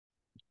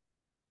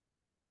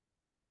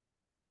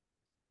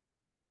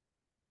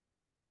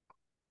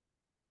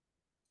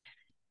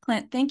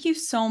Clint, thank you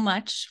so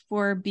much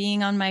for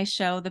being on my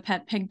show, the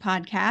Pet Pig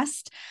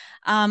Podcast.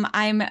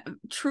 I'm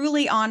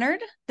truly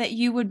honored that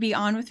you would be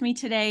on with me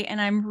today,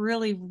 and I'm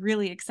really,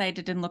 really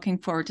excited and looking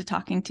forward to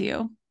talking to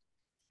you.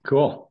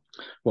 Cool.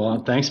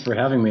 Well, thanks for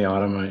having me,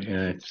 Autumn.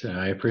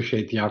 I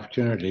appreciate the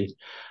opportunity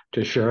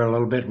to share a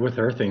little bit with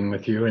earthing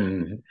with you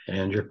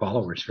and your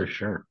followers for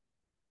sure.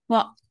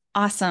 Well,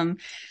 awesome.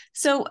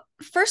 So,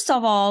 first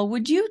of all,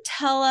 would you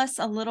tell us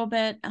a little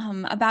bit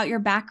about your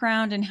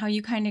background and how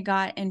you kind of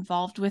got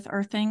involved with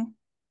earthing?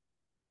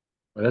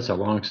 Well, that's a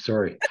long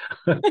story.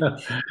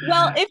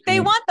 Well, if they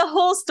want the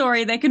whole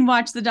story, they can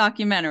watch the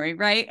documentary,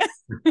 right?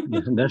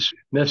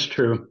 That's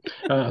true.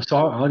 So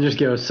I'll just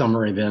give a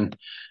summary then.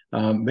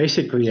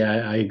 Basically,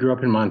 I grew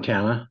up in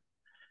Montana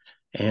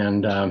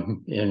and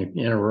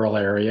in a rural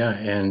area,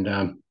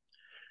 and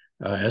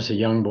as a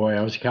young boy,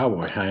 I was a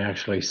cowboy. I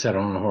actually sat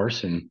on a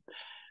horse and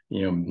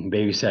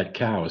babysat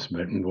cows,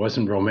 but it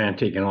wasn't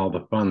romantic and all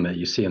the fun that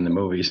you see in the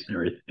movies and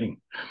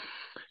everything.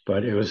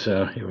 But it was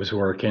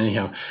work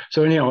anyhow.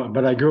 So anyhow,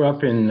 but I grew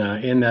up in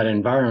that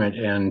environment,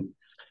 and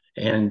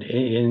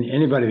in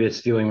anybody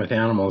that's dealing with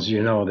animals,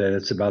 you know that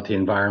it's about the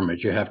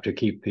environment. You have to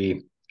keep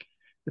the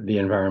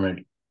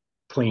environment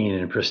clean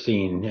and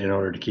pristine in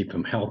order to keep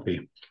them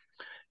healthy.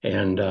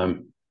 And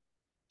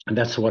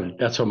that's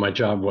what my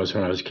job was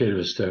when I was a kid,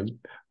 was to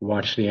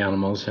watch the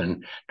animals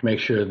and to make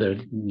sure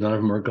that none of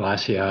them were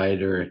glassy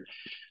eyed or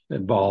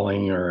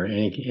bawling or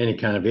any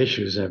kind of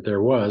issues. And if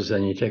there was,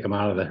 then you take them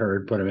out of the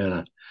herd, put them in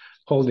a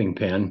holding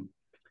pen,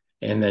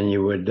 and then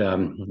you would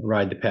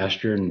ride the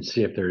pasture and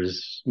see if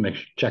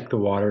check the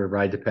water,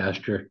 ride the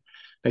pasture,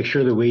 make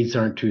sure the weeds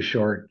aren't too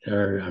short,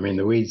 or I mean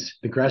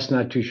the grass is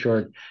not too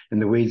short,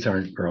 and the weeds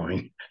aren't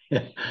growing,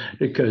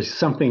 because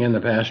something in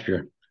the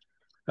pasture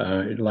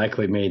it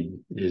likely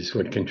is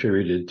what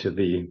contributed to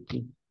the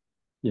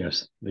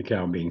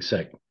cow being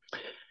sick.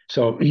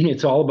 So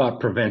it's all about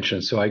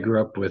prevention. So I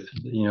grew up with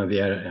I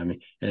mean,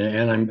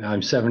 and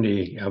I'm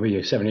 70. I'll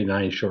be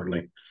 79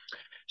 shortly.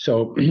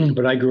 So,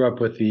 but I grew up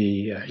with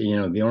the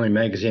only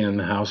magazine in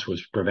the house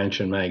was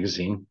Prevention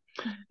Magazine.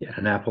 Yeah,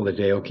 an apple a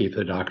day will keep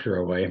the doctor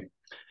away,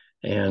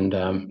 and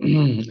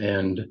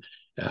anybody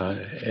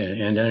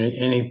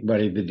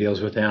that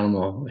deals with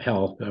animal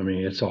health, I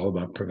mean, it's all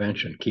about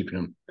prevention,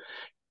 keeping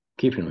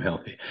them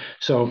healthy.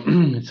 So,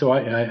 so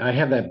I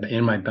have that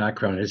in my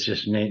background. It's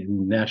just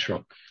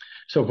natural.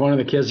 So if one of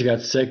the kids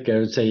got sick, I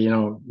would say,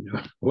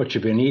 what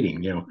you've been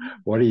eating,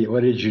 what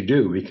did you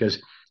do?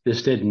 Because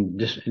it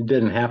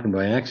didn't happen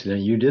by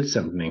accident. You did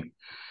something.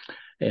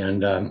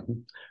 And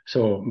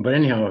but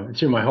anyhow,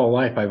 through my whole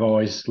life, I've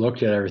always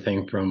looked at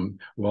everything from,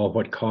 well,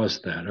 what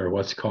caused that, or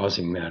what's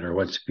causing that, or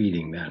what's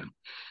feeding that.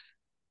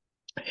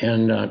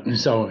 And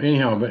so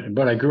anyhow,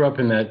 but I grew up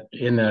in that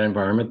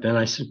environment. Then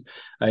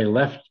I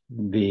left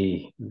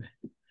and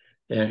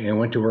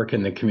went to work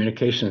in the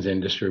communications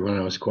industry when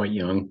I was quite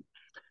young,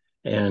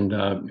 and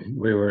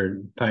we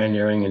were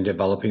pioneering and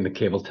developing the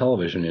cable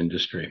television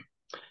industry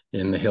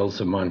in the hills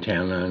of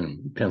Montana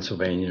and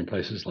Pennsylvania and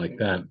places like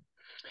that.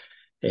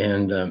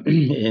 And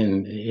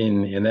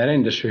in that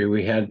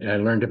industry, I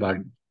learned about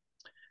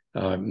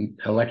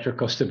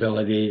electrical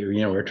stability.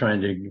 We're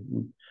trying to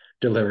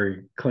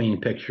deliver clean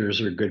pictures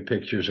or good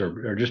pictures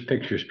or just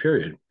pictures,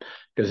 period.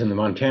 Because in the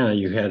Montana,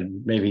 you had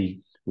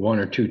maybe one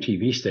or two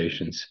TV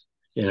stations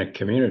in a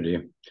community.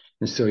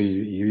 And so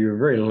you're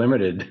very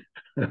limited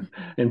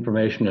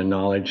information and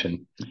knowledge,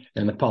 and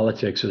the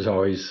politics was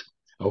always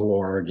a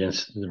war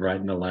against the right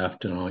and the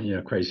left and all,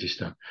 crazy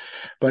stuff.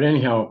 But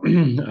anyhow,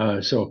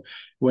 so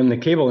when the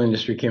cable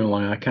industry came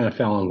along, I kind of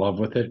fell in love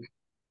with it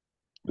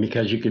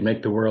because you could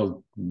make the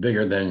world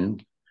bigger than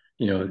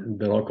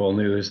the local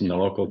news and the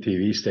local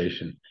TV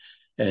station.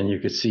 And you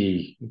could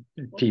see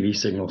TV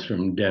signals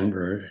from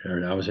Denver,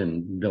 or I was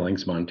in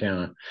Billings,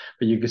 Montana,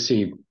 but you could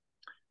see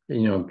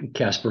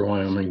Casper,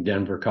 Wyoming,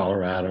 Denver,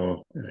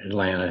 Colorado,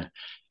 Atlanta,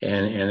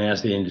 and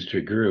as the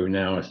industry grew,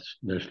 now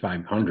there's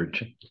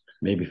 500,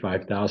 maybe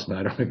 5,000.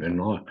 I don't even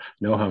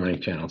know how many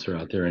channels are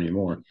out there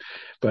anymore.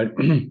 But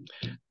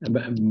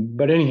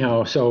but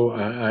anyhow, so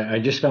I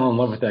just fell in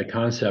love with that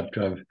concept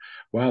of,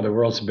 wow, the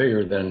world's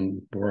bigger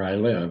than where I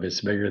live.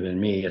 It's bigger than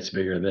me. It's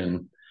bigger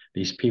than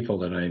these people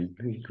that I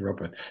grew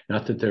up with.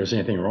 Not that there's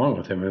anything wrong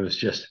with them. It was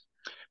just,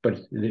 but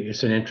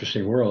it's an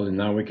interesting world, and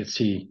now we could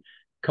see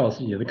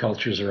the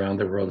cultures around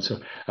the world. So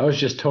I was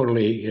just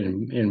totally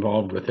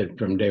involved with it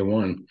from day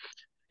one.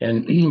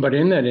 And but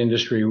in that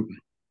industry,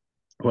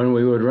 when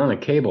we would run a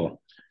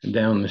cable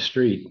down the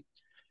street,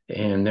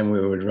 and then we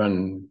would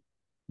run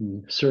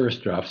service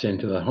drops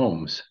into the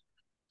homes,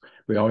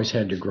 we always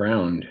had to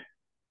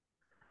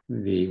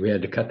we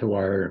had to cut the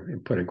wire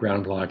and put a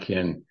ground block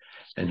in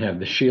and have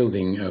the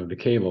shielding of the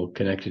cable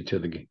connected to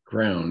the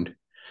ground.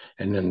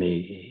 And then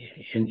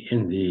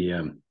in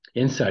the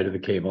inside of the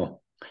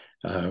cable,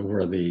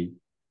 where the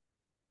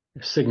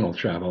signal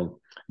traveled,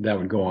 that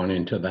would go on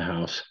into the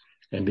house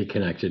and be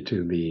connected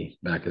to the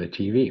back of the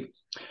TV.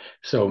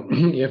 So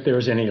if there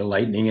was any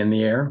lightning in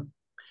the air,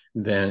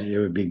 then it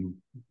would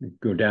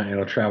go down,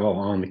 it'll travel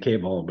on the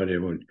cable, but it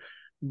would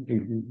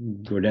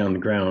go down the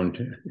ground,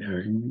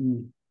 or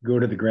go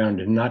to the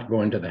ground and not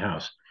go into the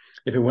house.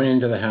 If it went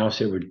into the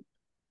house,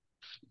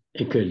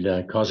 it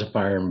could cause a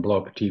fire and blow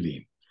up a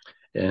TV.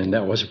 And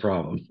that was a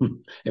problem.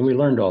 And we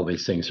learned all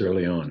these things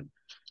early on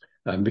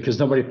because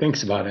nobody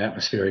thinks about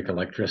atmospheric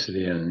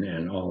electricity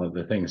and all of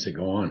the things that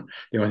go on.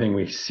 The only thing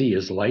we see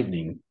is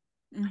lightning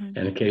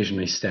and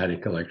occasionally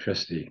static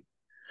electricity,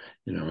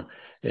 you know.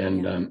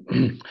 And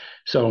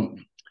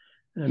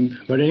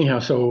but anyhow,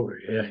 so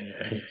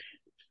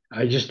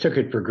I just took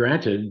it for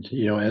granted,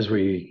 you know, as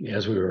we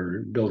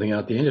were building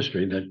out the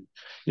industry, that,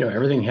 you know,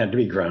 everything had to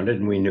be grounded,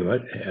 and we knew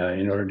it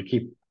in order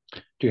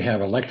to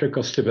have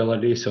electrical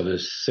stability, so the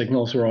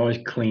signals were always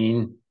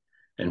clean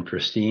and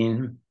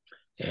pristine,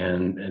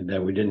 and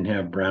that we didn't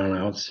have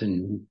brownouts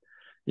and,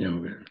 you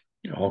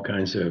know, all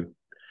kinds of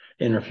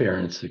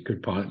interference that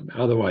could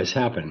otherwise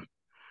happen.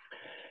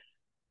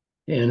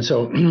 And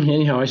so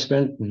anyhow, I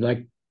spent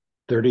like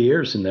 30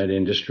 years in that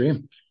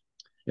industry.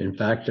 In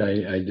fact,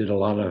 I did a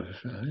lot of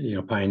you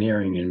know,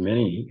 pioneering in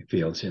many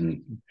fields,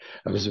 and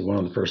I was one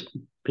of the first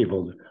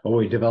people.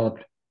 We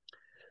developed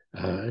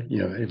you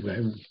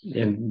know,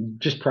 and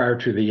just prior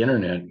to the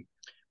internet,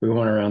 we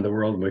went around the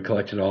world and we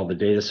collected all the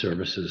data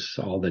services,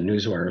 all the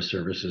newswire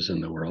services in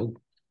the world,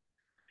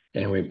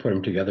 and we put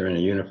them together in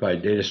a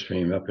unified data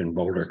stream up in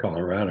Boulder,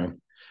 Colorado.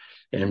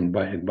 And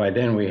by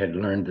then we had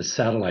learned the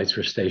satellites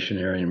were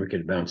stationary, and we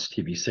could bounce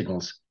TV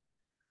signals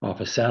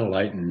off a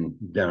satellite and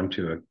down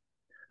to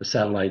a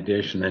satellite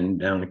dish, and then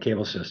down a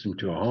cable system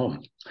to a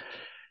home.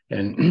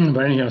 And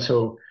but anyhow,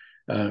 so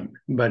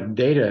but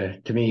data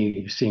to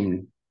me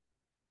seemed,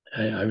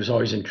 I was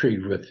always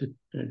intrigued with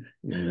you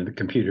know, the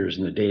computers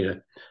and the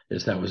data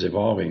as that was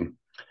evolving.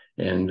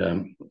 And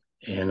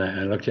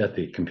I looked at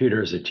the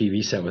computer as a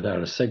TV set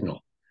without a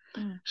signal.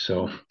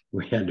 So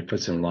we had to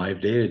put some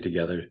live data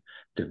together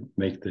to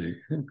make the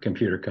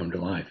computer come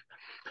to life.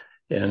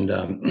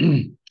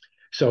 And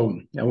so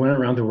I went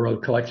around the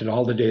world, collected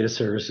all the data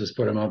services,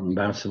 put them up and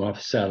bounced them off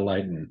the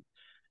satellite.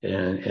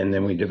 And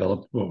then we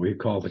developed what we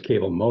call the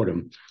cable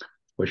modem,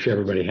 which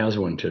everybody has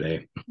one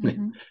today.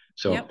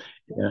 So,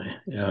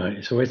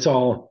 so it's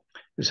all,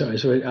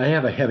 so I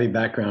have a heavy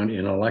background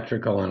in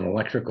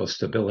electrical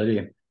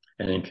stability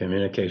and in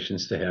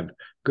communications to have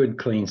good,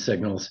 clean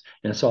signals.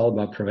 And it's all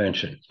about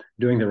prevention,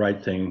 doing the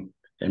right thing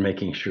and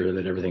making sure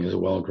that everything is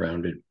well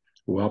grounded,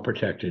 well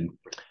protected,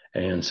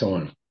 and so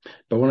on.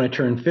 But when I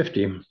turned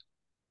 50,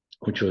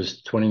 which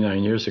was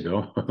 29 years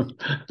ago,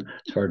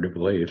 it's hard to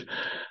believe,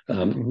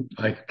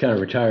 I kind of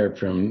retired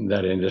from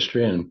that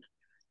industry,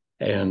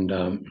 and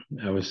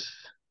I was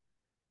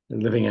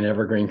living in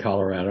Evergreen,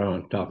 Colorado,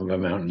 on top of a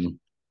mountain.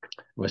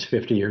 Was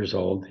 50 years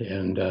old,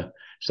 and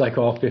it's like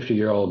all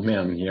 50-year-old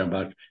men, you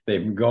know, they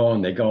go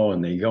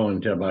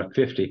until about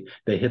 50,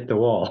 they hit the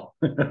wall.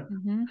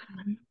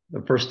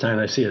 The first time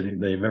I see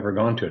it, they've ever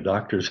gone to a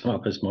doctor's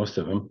office, most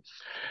of them.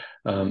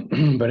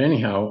 But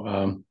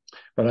anyhow,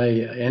 but I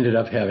ended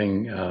up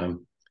having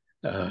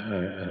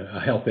a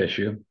health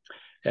issue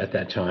at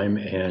that time,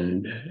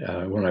 and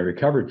when I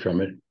recovered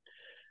from it,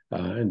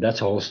 and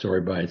that's a whole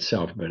story by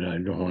itself, but I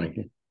don't want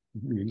to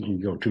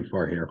go too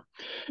far here.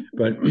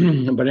 But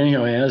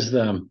anyhow, as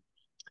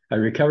I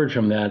recovered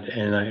from that,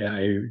 and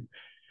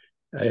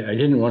I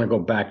didn't want to go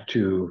back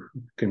to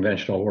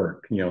conventional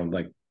work, you know,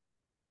 like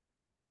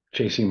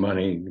chasing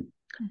money,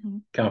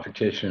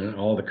 competition,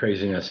 all the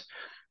craziness,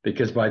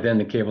 because by then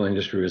the cable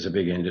industry was a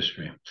big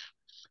industry.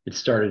 It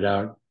started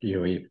out, you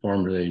know, he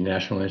formed the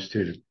National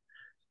Institute of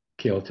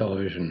Cable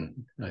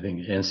Television, I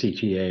think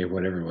NCTA,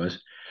 whatever it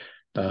was,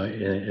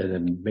 in the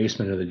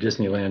basement of the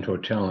Disneyland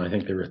Hotel, and I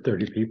think there were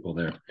 30 people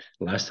there.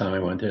 The last time I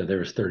went there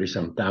was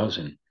 30-some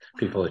thousand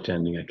people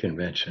attending a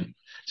convention.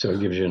 So it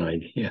gives you an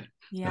idea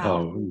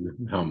how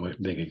much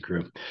big it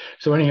grew.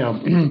 So anyhow,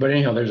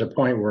 there's a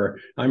point where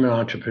I'm an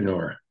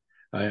entrepreneur.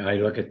 I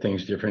look at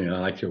things differently. I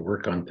like to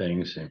work on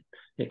things, and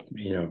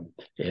you know,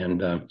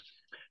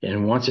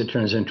 and once it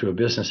turns into a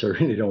business, I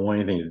really don't want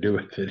anything to do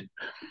with it.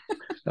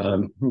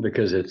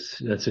 Because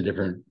that's a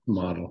different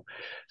model.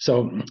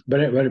 So, but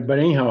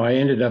anyhow, I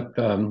ended up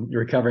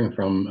recovering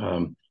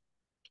from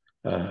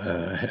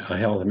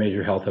a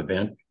major health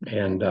event,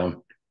 and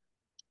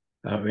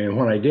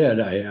when I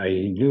did, I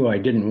knew I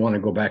didn't want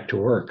to go back to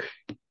work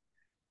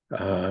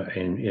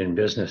in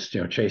business,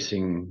 you know,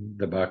 chasing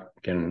the buck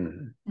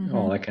and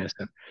all that kind of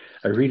stuff.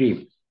 I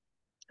really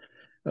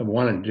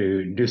wanted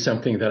to do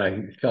something that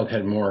I felt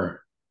had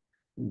more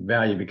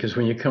value, because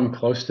when you come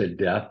close to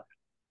death,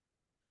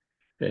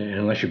 and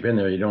unless you've been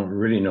there, you don't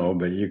really know,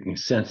 but you can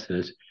sense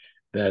this,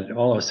 that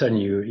all of a sudden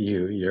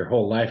your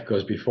whole life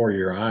goes before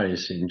your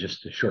eyes in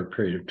just a short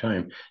period of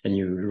time. And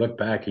you look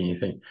back and you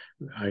think,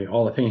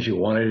 all the things you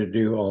wanted to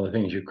do, all the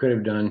things you could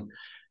have done,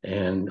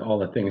 and all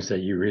the things that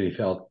you really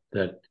felt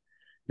that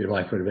your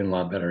life would have been a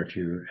lot better if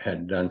you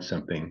had done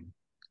something.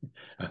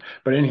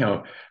 But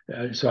anyhow,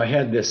 so I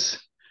had this.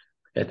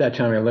 At that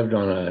time, I lived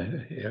I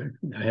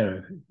had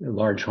a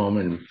large home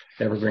in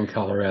Evergreen,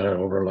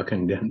 Colorado,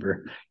 overlooking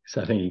Denver.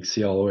 So I think you can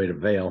see all the way to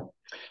Vail.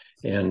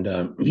 And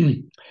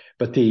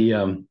but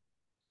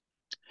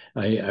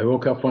I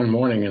woke up one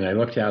morning and I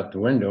looked out the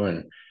window,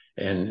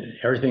 and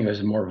everything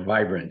was more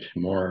vibrant,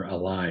 more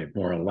alive,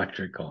 more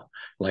electrical.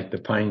 Like the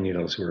pine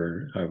needles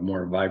were a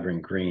more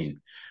vibrant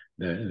green.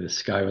 The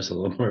sky was a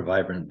little more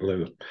vibrant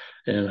blue,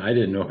 and I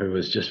didn't know if it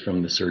was just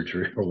from the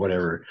surgery or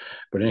whatever.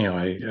 But anyhow,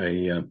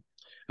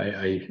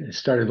 I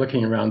started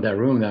looking around that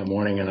room that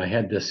morning, and I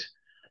had this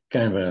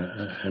kind of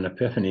an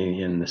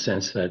epiphany, in the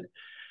sense that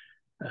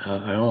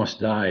I almost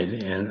died,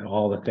 and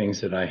all the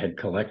things that I had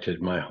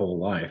collected my whole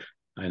life,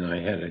 and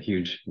I had a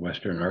huge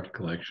Western art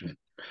collection.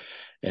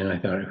 And I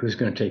thought, who's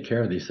going to take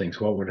care of these things?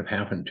 What would have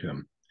happened to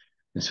them?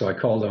 And so I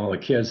called all the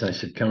kids and I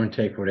said, come and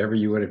take whatever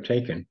you would have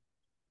taken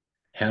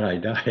had I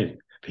died,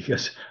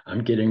 because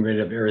I'm getting rid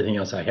of everything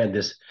else. I had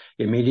this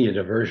immediate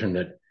aversion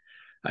that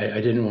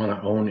I didn't want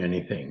to own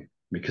anything,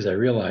 because I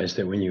realized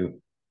that when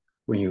you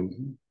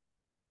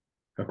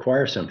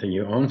acquire something,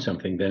 you own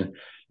something, then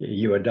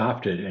you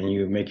adopt it and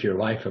you make your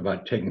life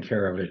about taking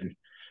care of it.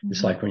 Mm-hmm.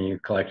 It's like when you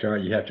collect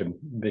art, you have to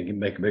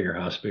make a bigger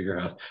house,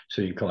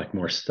 so you collect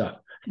more stuff,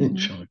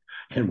 mm-hmm.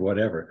 and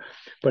whatever.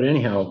 But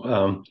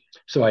anyhow,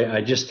 so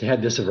I just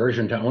had this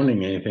aversion to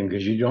owning anything,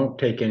 because you don't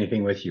take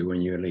anything with you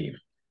when you leave.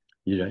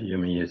 You don't. I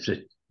mean,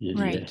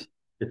 right.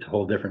 It's a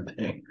whole different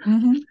thing.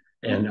 Mm-hmm.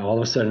 And all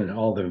of a sudden,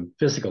 all the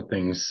physical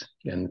things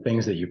and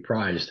things that you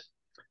prized,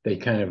 they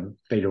kind of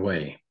fade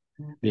away.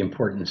 The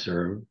importance,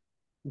 or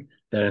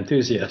that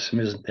enthusiasm,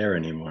 isn't there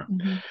anymore.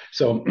 Mm-hmm.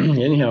 So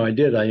anyhow, I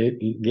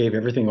gave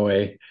everything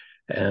away,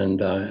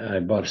 and I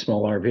bought a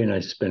small RV, and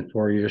I spent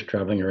 4 years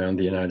traveling around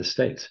the United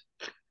States,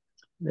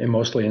 and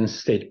mostly in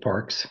state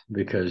parks,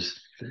 because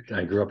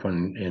I grew up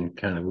in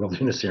kind of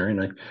wilderness area,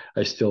 and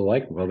I still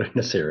like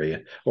wilderness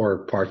area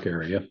or park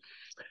area.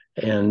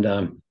 And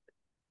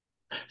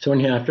so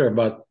anyhow, after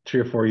about 3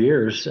 or 4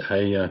 years,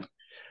 I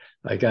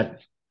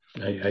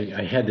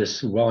had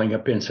this welling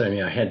up inside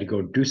me. I had to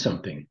go do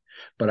something,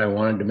 but I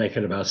wanted to make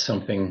it about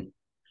something.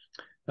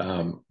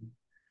 How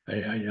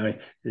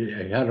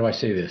do I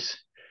say this?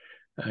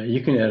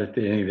 You can edit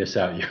any of this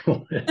out.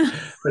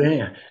 But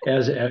anyhow,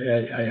 as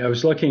I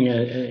was looking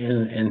at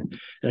and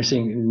I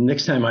saying,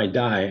 next time I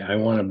die, I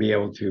want to be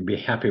able to be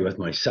happy with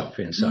myself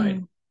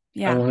inside.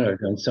 Yeah. I want to have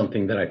done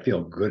something that I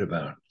feel good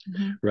about,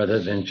 mm-hmm. rather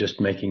than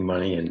just making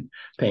money and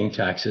paying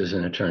taxes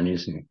and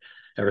attorneys and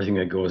everything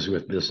that goes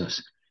with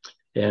business.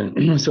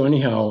 And so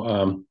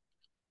anyhow,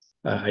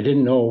 I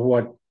didn't know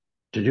what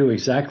to do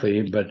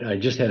exactly, but I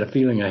just had a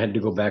feeling I had to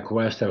go back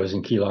west. I was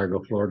in Key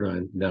Largo,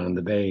 Florida, down in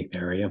the Bay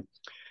area,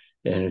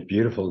 and it's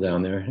beautiful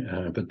down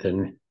there. But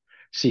then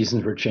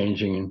seasons were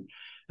changing,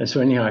 and so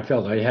anyhow, I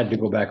felt I had to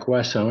go back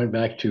west. So I went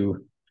back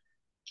to.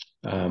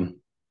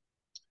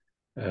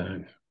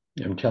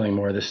 I'm telling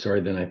more of this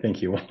story than I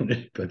think you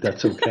wanted, but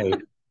that's okay.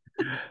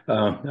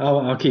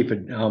 I'll keep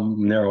it. I'll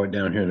narrow it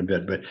down here in a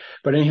bit.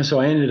 But anyhow, so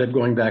I ended up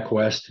going back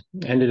west.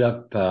 Ended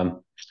up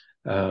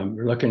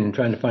looking and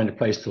trying to find a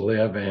place to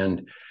live,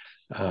 and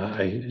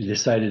I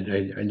decided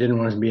I didn't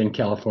want to be in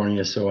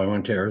California, so I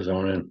went to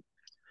Arizona.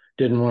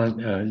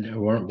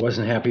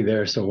 Wasn't happy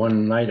there. So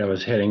one night I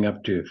was heading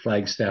up to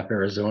Flagstaff,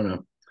 Arizona,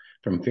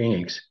 from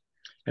Phoenix.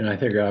 And I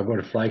figured I'll go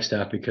to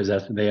Flagstaff because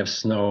they have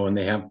snow and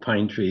they have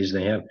pine trees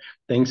and they have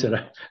things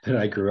that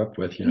I grew up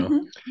with,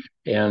 Mm-hmm.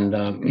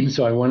 And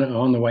so I went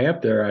on the way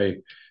up there.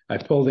 I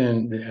pulled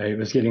in. It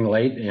was getting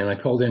late, and I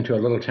pulled into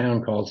a little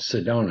town called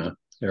Sedona,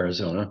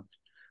 Arizona,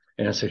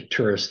 and it's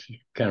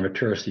kind of a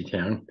touristy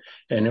town.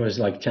 And it was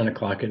like 10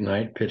 o'clock at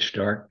night, pitch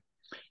dark,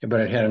 but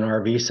it had an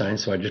RV sign,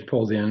 so I just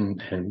pulled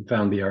in and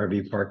found the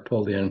RV park,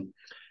 pulled in,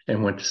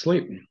 and went to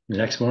sleep. The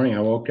next morning, I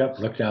woke up,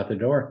 looked out the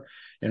door.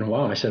 And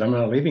wow, I said, I'm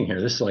not leaving here.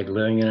 This is like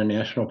living in a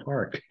national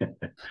park.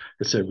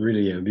 It's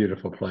really a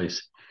beautiful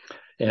place.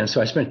 And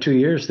so I spent 2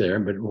 years there.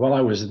 But while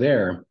I was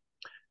there,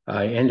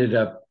 I ended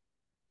up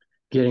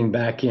getting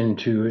back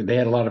into, they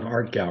had a lot of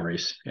art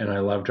galleries, and I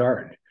loved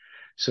art.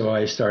 So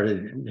I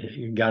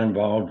got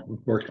involved,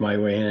 worked my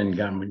way in,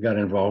 and got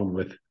involved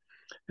with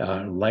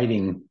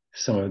lighting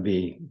some of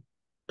the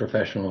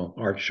professional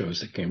art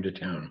shows that came to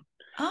town.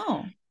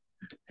 Oh.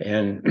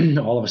 And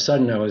all of a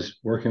sudden, I was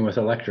working with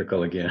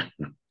electrical again.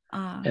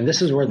 And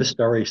this is where the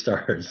story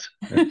starts.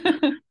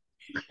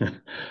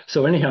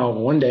 So anyhow,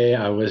 one day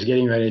I was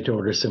getting ready to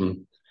order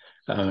some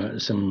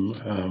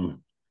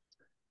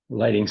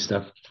lighting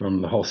stuff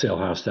from the wholesale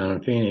house down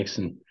in Phoenix,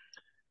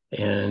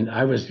 and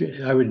I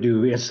would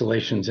do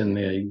installations in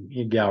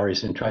the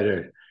galleries and try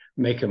to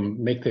make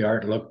the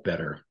art look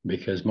better,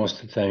 because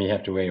most of the time you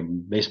have to wear a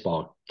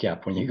baseball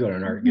cap when you go to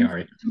an art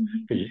gallery.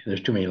 Mm-hmm.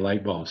 There's too many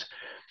light bulbs.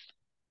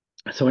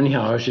 So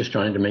anyhow, I was just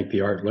trying to make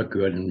the art look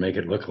good and make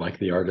it look like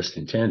the artist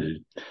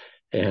intended.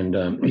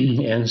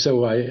 And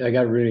so I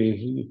got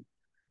really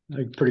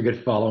a pretty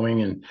good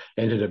following, and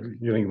ended up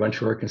doing a bunch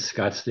of work in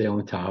Scottsdale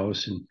and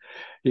Taos. And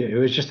it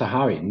was just a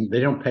hobby. They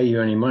don't pay you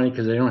any money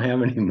because they don't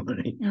have any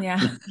money. Yeah.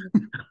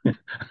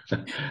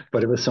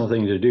 But it was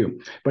something to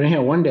do. But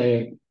anyhow, one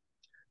day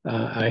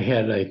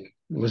I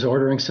was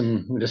ordering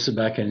this is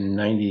back in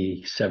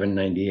 97,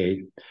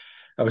 98.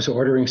 I was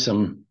ordering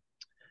some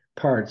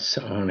parts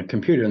on a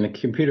computer, and the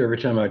computer, every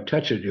time I would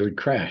touch it, it would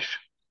crash.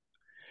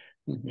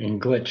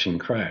 and glitch and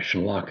crash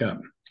and lock up.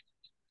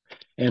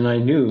 And I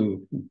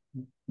knew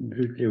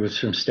it was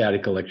from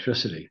static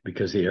electricity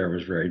because the air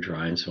was very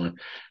dry and so on.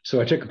 So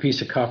I took a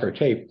piece of copper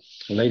tape,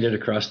 laid it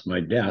across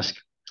my desk,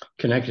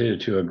 connected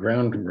it to a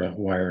ground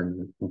wire,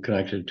 and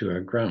connected it to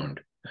a ground,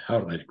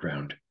 outlet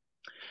ground.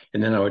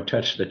 And then I would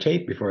touch the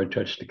tape before I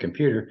touched the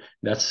computer.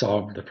 That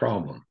solved the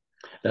problem.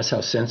 That's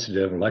how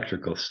sensitive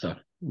electrical stuff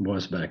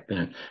was back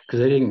then, because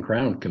they didn't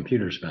ground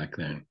computers back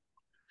then.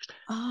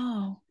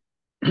 Oh.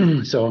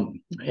 So,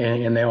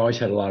 and they always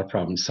had a lot of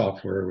problems.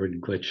 Software would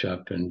glitch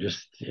up and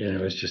just,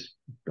 it was just,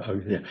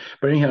 yeah.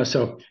 But anyhow,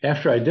 so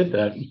after I did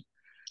that,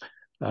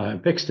 I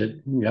fixed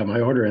it, got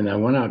my order, and I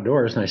went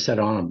outdoors and I sat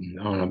on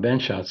a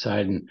bench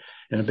outside, and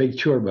a big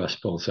tour bus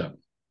pulls up.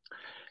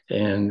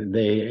 And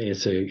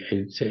it's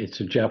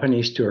a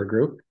Japanese tour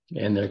group,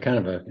 and they're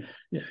kind of a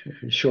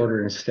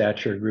shorter in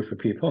stature group of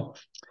people.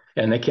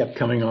 And they kept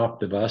coming off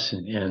the bus,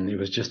 and it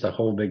was just a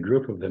whole big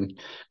group of them.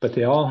 But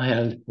they all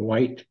had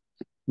white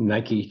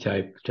Nike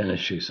type tennis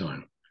shoes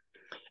on.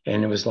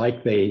 And it was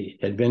like they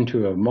had been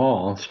to a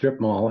mall, strip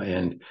mall,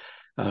 and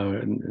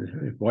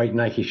white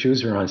Nike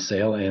shoes were on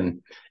sale,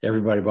 and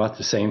everybody bought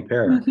the same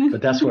pair.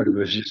 But that's what it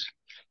was just,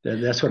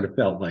 that's what it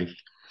felt like.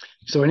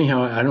 So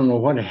anyhow, I don't know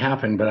what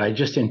happened, but I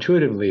just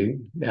intuitively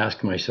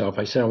asked myself,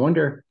 I said, I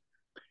wonder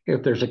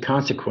if there's a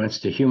consequence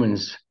to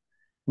humans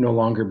no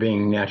longer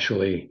being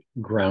naturally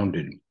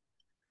grounded,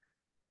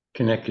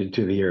 connected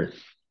to the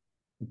earth.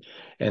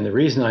 And the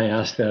reason I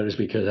asked that is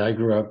because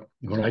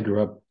when I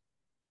grew up,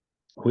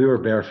 we were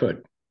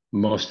barefoot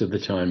most of the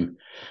time.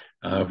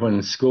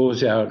 When school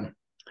was out,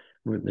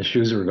 the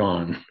shoes were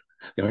gone.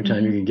 The only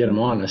time you can get them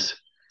on us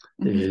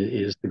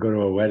is to go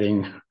to a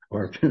wedding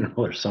or a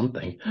funeral or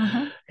something.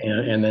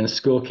 And then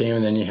school came,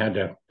 and then you had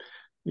to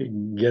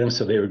get them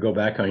so they would go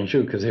back on your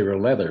shoe because they were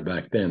leather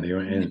back then. They were,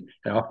 and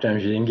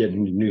oftentimes you didn't get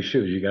new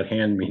shoes; you got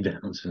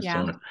hand-me-downs and so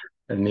on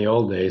in the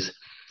old days.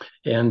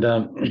 And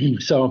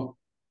so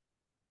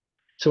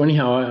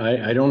anyhow,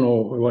 I don't know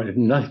what,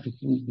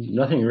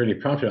 nothing really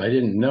prompted. I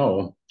didn't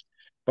know,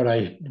 but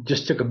I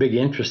just took a big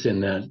interest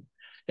in that,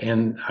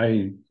 and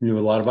I knew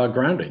a lot about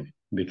grounding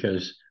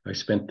because I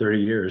spent 30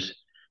 years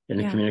in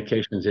the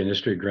communications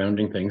industry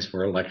grounding things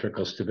for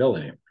electrical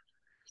stability.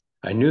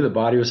 I knew the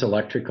body was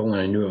electrical,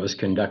 and I knew it was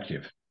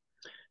conductive,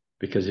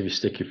 because if you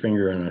stick your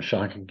finger in a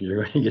shock,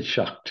 you're going to get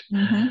shocked.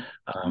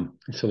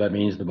 So that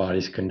means the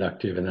body's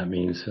conductive, and that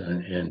means,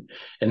 and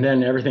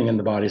then everything in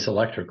the body is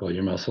electrical.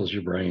 Your muscles,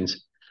 your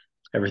brains,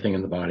 everything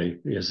in the body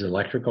is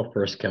electrical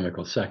first,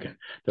 chemical second.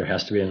 There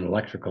has to be an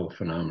electrical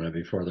phenomena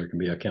before there can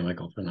be a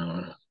chemical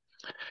phenomena.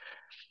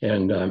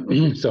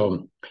 And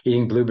so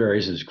eating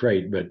blueberries is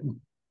great, but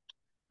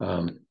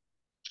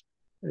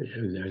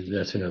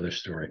that's another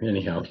story.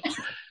 Anyhow,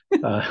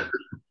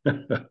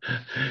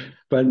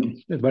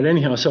 but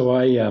anyhow, so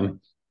I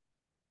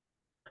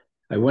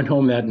went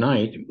home that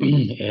night,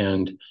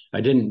 and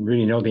I didn't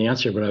really know the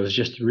answer, but I was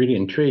just really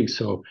intrigued.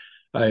 So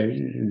I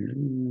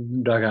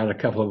dug out a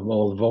couple of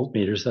old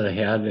voltmeters that I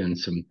had, and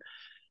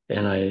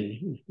I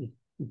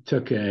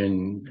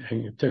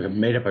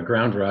made up a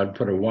ground rod,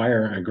 put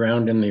a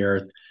ground in the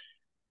earth,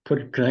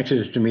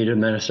 connected it to meter,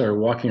 and then I started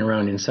walking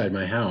around inside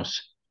my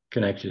house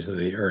connected to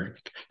the earth,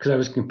 because I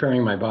was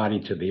comparing my body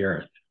to the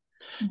earth.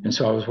 And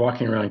so I was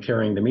walking around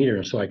carrying the meter,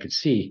 and so I could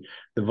see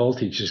the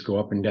voltage just go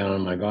up and down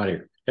on my body.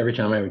 Every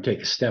time I would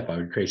take a step, I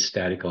would create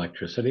static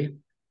electricity.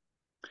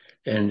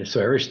 And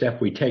so every step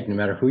we take, no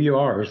matter who you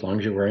are, as long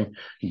as you're wearing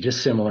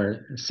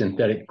dissimilar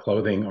synthetic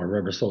clothing or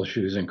rubber sole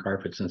shoes and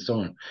carpets and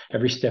so on,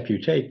 every step you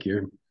take,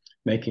 you're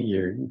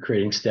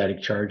creating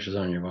static charges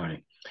on your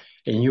body.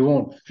 And you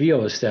won't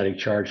feel a static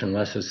charge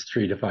unless it's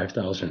 3,000 to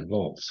 5,000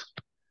 volts.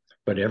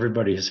 But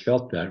everybody has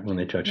felt that when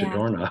they touch a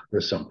doorknob or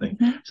something.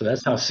 So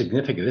that's how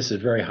significant. This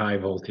is very high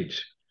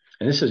voltage.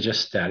 And this is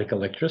just static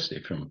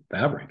electricity from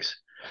fabrics.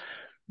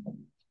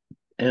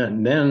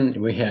 And then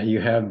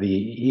you have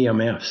the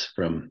EMFs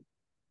from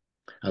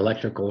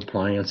electrical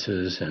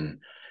appliances and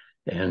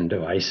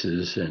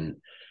devices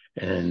and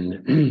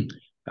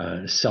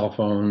cell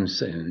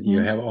phones. And you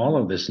have all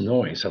of this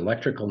noise,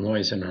 electrical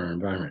noise in our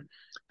environment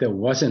that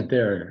wasn't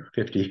there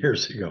 50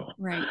 years ago.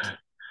 Right.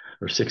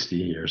 Or 60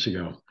 years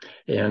ago.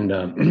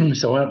 And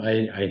so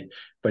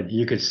but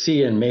you could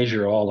see and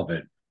measure all of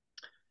it.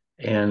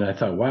 And I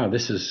thought, wow,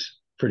 this is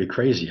pretty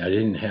crazy. I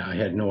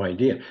had no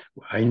idea.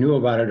 I knew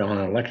about it on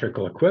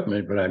electrical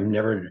equipment, but I've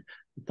never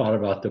thought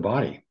about the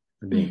body.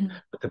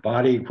 But the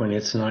body, when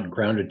it's not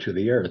grounded to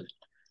the earth,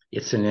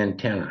 it's an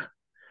antenna.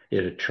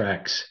 It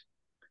attracts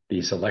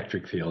these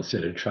electric fields.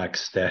 It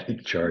attracts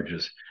static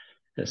charges.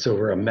 And so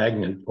we're a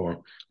magnet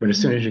for, but as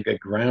soon as you get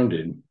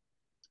grounded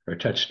or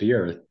touch the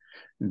earth,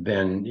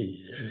 then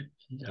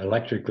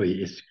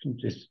electrically,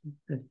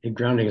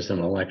 grounding is an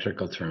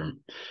electrical term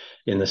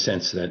in the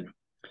sense that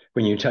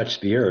when you touch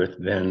the earth,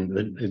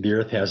 then the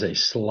earth has a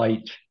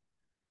slight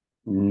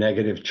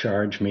negative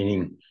charge,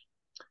 meaning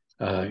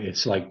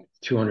it's like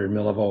 200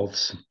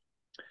 millivolts.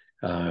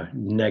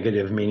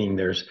 Negative meaning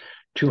there's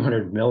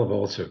 200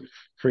 millivolts of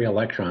free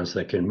electrons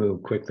that can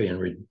move quickly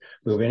and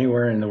move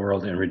anywhere in the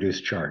world and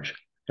reduce charge.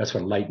 That's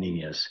what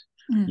lightning is.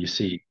 You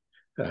see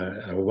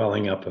a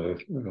welling up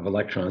of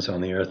electrons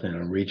on the earth, and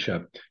it'll reach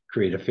up,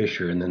 create a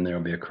fissure, and then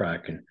there'll be a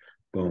crack, and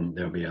boom,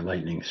 there'll be a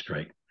lightning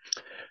strike.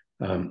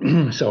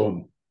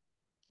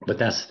 But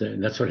that's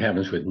what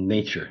happens with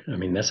nature. I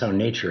mean, that's how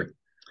nature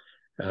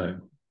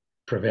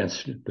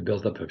prevents the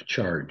buildup of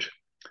charge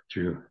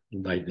through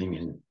lightning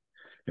and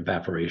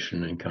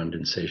evaporation and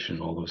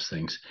condensation, all those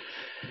things.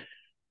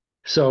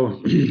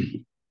 So,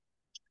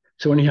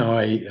 so anyhow,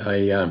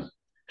 I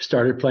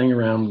started playing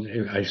around.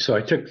 So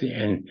I took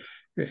and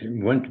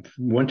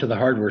went to the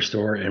hardware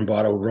store and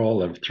bought a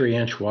roll of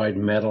 3-inch wide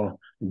metal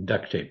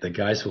duct tape. The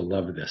guys will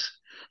love this.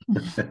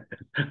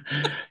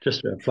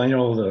 Just plain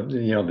old,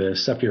 the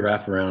stuff you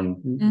wrap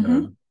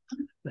around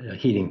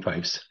heating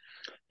pipes.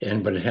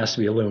 But it has to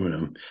be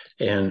aluminum.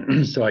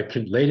 And so I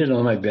laid it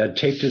on my bed,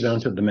 taped it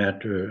onto the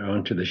mat,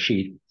 onto the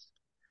sheet,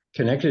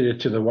 connected it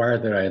to the wire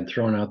that I had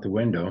thrown out the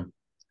window,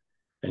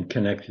 and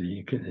connected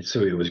it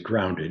so it was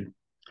grounded.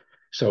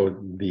 So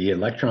the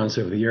electrons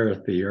of the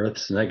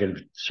Earth's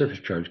negative surface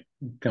charge,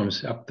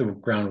 comes up the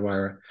ground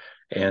wire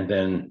and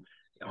then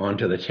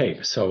onto the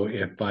tape. So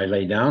if I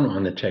lay down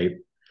on the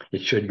tape,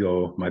 it should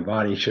go, my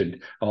body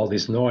should, all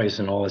this noise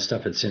and all the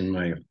stuff that's in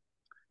my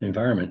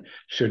environment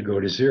should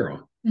go to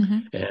zero.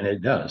 And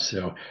it does.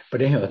 So, but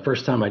anyhow, the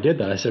first time I did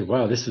that, I said,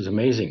 wow, this is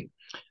amazing.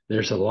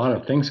 There's a lot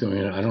of things going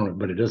on. I don't know,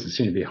 but it doesn't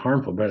seem to be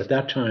harmful. But at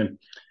that time,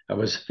 I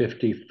was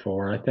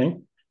 54, I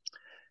think.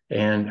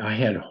 And I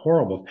had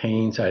horrible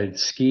pains. I had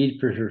skied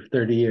for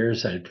 30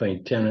 years. I had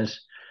played tennis,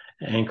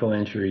 ankle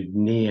injury,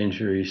 knee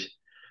injuries,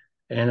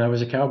 and I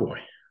was a cowboy.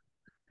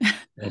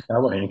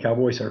 And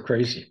cowboys are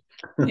crazy.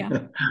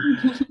 Yeah.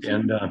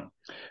 And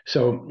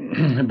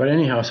but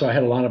anyhow, so I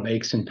had a lot of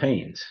aches and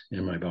pains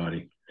in my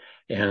body.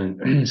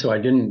 And so I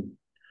didn't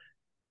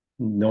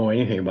know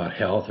anything about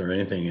health or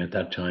anything at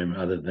that time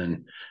other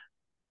than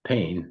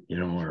pain,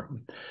 but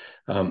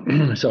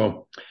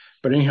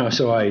anyhow,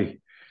 so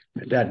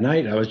that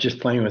night I was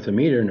just playing with the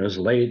meter, and it was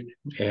late,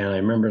 and I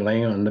remember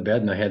laying on the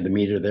bed and I had the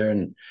meter there,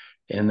 and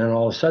then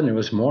all of a sudden it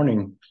was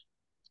morning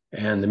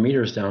and the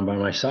meter was down by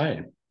my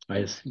side. I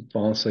had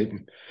fallen asleep,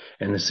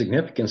 and the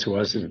significance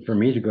was that for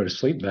me to go to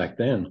sleep back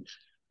then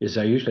is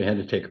I usually had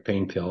to take a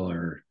pain pill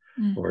or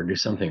do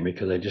something,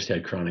 because I just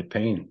had chronic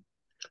pain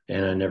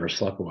and I never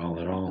slept well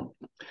at all.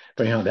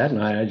 But anyhow, that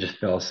night I just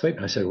fell asleep.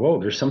 I said, whoa,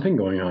 there's something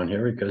going on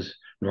here, because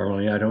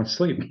normally I don't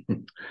sleep.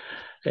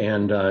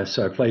 And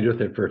so I played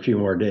with it for a few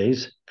more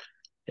days,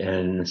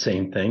 and the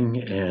same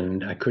thing.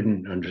 And I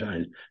couldn't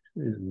understand.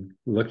 I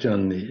looked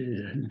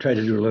tried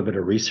to do a little bit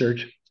of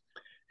research,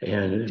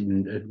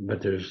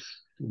 but there's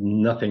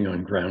nothing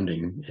on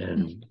grounding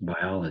and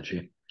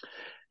biology,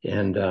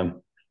 and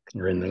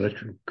or in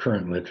the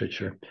current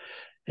literature.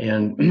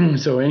 And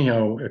so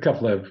anyhow, a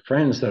couple of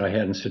friends that I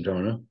had in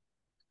Sedona,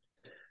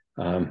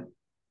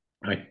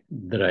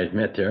 that I had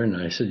met there, and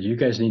I said, you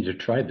guys need to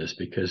try this,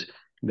 because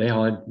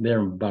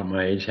they're about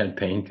my age, had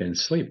pain, couldn't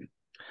sleep.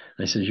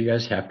 I said, you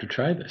guys have to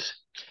try this.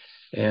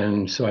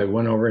 And so I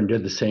went over and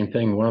did the same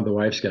thing. One of the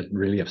wives got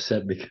really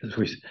upset because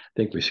we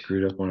think we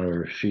screwed up one of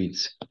her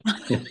sheets.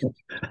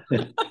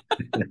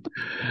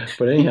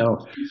 But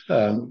anyhow,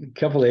 a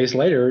couple of days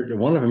later,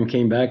 one of them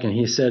came back and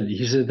he said,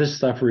 this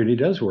stuff really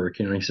does work.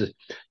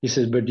 He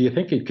said, but do you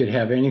think it could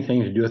have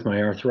anything to do with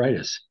my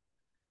arthritis?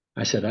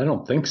 I said, I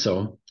don't think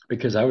so,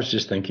 because I was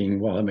just thinking,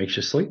 well, it makes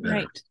you sleep better.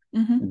 Right.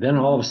 Then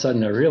all of a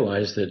sudden I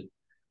realized that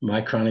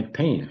my chronic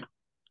pain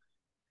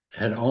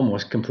had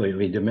almost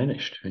completely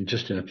diminished in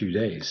a few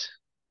days.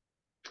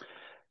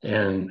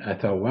 And I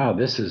thought, wow,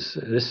 this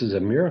is a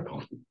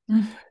miracle.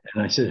 And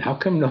I said, how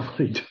come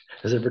nobody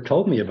has ever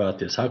told me about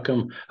this? How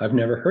come I've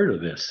never heard of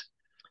this?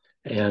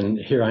 And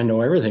here I know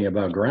everything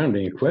about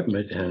grounding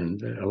equipment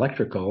and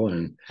electrical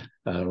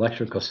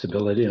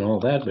stability and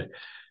all that,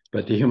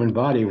 but the human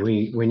body,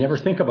 we never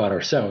think about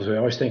ourselves. We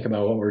always think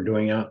about what we're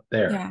doing out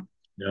there.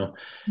 Yeah.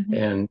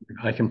 And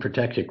I can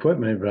protect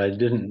equipment, but I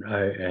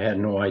had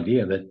no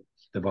idea that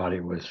the body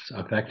was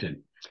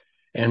affected.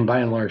 And by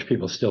and large,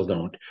 people still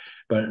don't.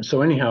 But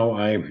so anyhow,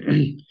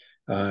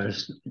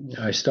 that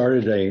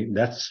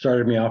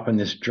started me off on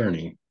this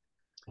journey.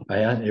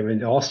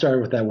 It all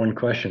started with that one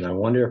question. I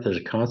wonder if there's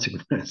a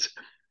consequence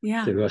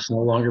to us no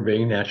longer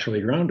being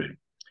naturally grounded.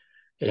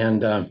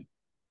 And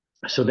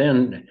so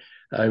then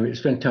I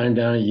spent time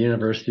down at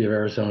University of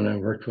Arizona,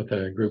 worked with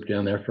a group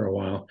down there for a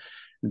while,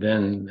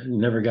 then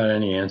never got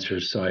any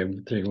answers. So I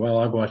think, well,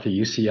 I'll go out to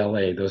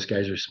UCLA. Those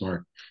guys are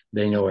smart.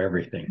 They know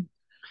everything.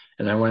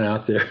 And I went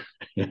out there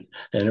and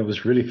it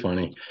was really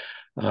funny.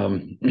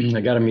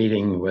 I got a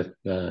meeting with,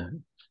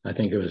 I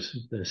think it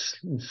was this,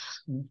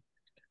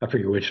 I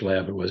forget which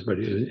lab it was, but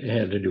it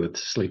had to do with the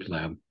sleep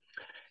lab.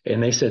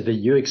 And they said that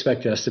you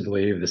expect us to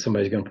believe that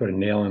somebody's going to put a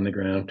nail in the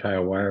ground, tie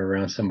a wire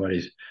around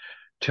somebody's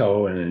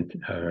toe, and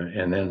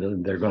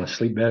then they're going to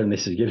sleep better. And they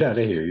said, get out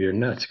of here. You're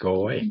nuts. Go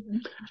away.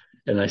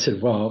 And I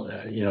said, well,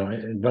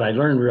 but I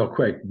learned real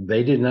quick,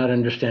 they did not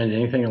understand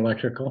anything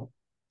electrical.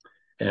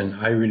 And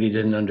I really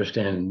didn't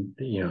understand,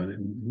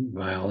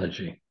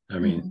 biology. I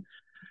mean,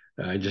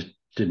 Mhm. I just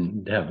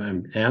didn't have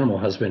animal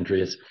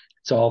husbandry.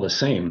 It's all the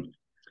same.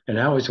 And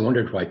I always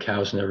wondered why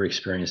cows never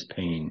experienced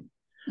pain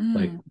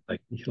like Mm.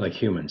 like like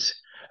humans.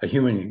 A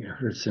human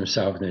hurts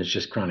himself and it's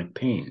just chronic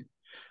pain.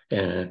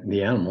 And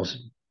the animals,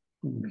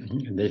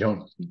 they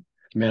don't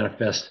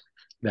manifest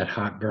that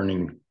hot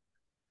burning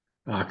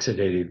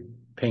oxidative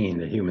pain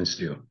that humans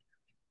do.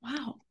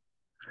 Wow.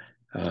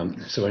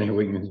 So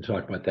anyway, we can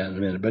talk about that in a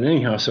minute. But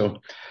anyhow,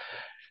 so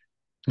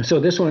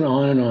this went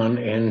on,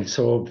 and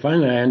so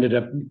finally I ended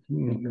up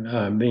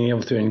being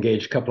able to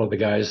engage a couple of the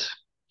guys,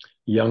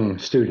 young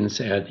students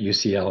at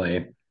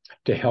UCLA,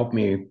 to help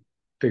me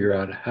figure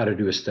out how to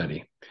do a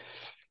study.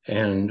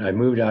 And I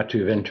moved out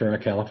to Ventura,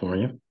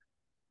 California,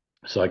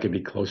 so I could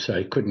be close.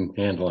 I couldn't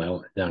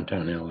handle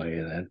downtown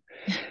LA that.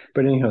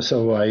 But anyhow,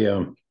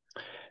 so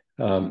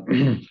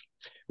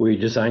we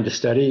designed a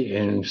study,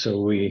 and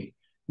so we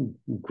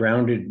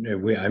grounded.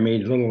 I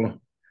made little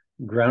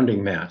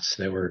grounding mats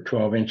that were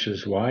 12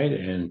 inches wide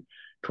and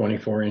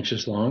 24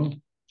 inches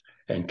long,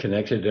 and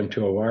connected them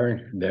to a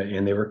wire,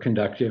 and they were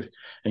conductive,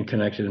 and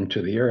connected them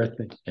to the earth.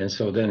 And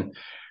so then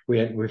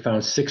we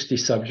found 60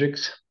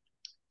 subjects.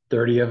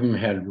 30 of them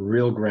had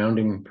real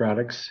grounding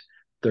products.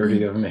 30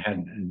 Mm. of them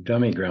had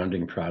dummy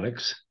grounding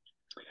products,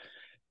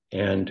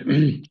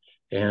 and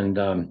and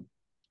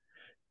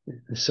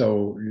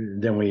so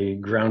then we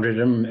grounded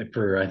them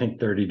for I think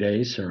 30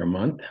 days or a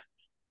month.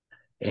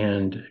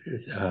 And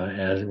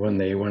as when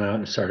they went out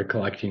and started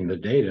collecting the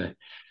data,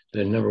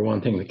 the number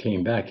one thing that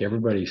came back,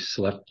 everybody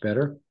slept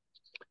better,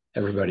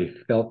 everybody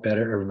felt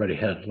better, everybody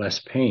had less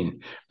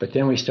pain. But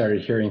then we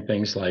started hearing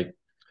things like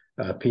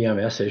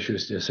PMS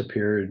issues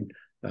disappeared,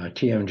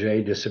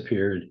 TMJ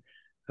disappeared,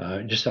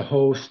 just a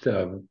host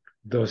of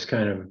those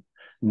kind of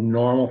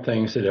normal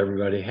things that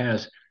everybody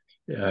has.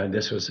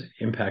 This was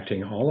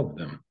impacting all of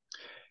them.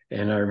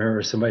 And I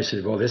remember somebody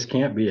said, well, this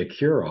can't be a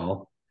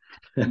cure-all.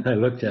 And I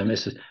looked at him and I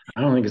said,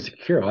 I don't think it's a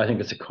cure-all. I think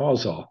it's a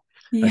causal.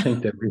 I Yeah.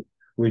 think that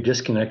we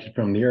disconnected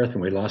from the earth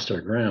and we lost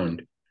our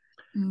ground.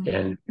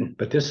 Mm.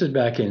 But this is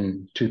back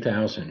in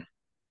 2000.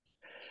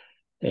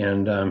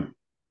 And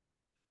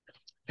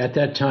at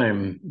that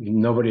time,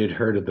 nobody had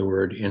heard of the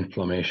word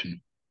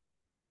inflammation.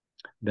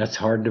 That's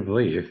hard to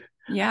believe.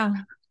 Yeah.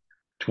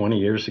 20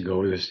 years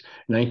ago, it was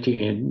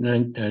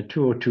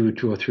 202,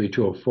 203,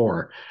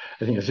 204.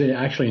 I think it was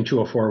actually in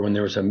 204 when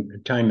there was a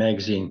Time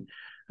magazine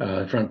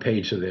front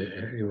page of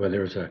where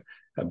there was a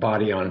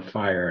body on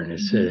fire, and it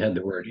Mhm. had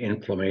the word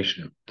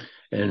inflammation.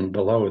 And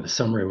below the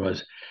summary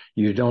was,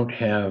 you don't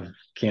have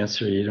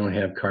cancer, you don't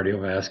have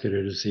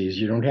cardiovascular disease,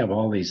 you don't have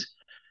all these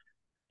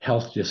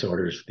health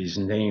disorders, these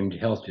named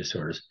health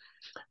disorders.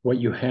 What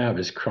you have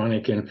is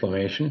chronic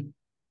inflammation,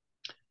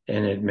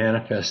 and it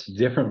manifests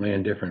differently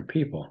in different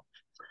people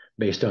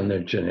based on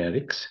their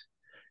genetics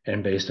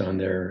and based on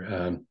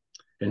their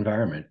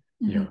environment,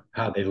 Mhm.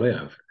 how they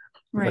live,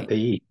 what Right. they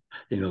eat,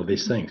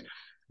 these things.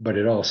 But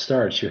it all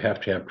starts, you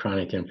have to have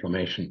chronic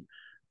inflammation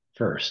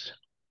first.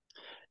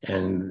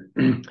 And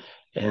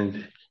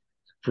and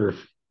for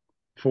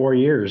 4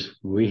 years,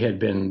 we had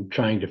been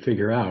trying to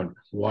figure out,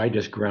 why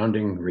does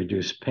grounding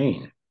reduce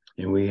pain?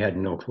 And we had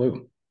no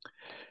clue.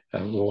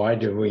 Why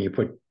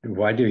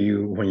do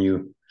you, when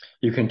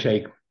you can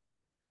take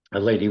a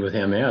lady with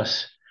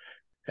MS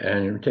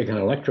and take an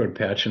electrode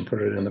patch and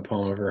put it in the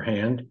palm of her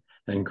hand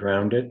and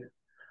ground it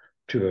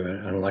to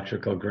an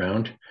electrical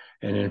ground.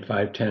 And in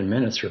 5-10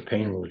 minutes, her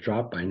pain will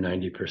drop by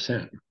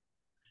 90%.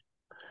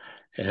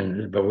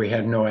 But we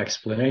had no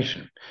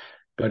explanation.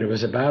 But it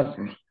was about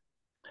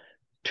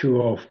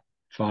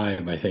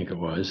 205, I think it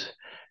was,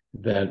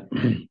 that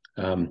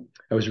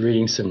I was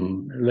reading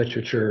some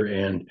literature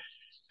and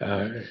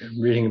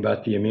reading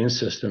about the immune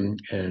system.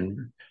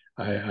 And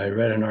I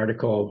read an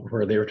article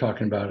where they were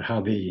talking about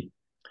how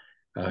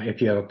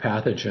if you have a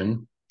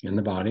pathogen in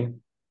the body,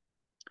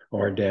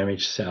 or a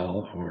damaged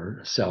cell, or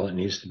a cell that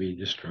needs to be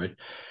destroyed,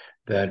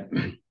 that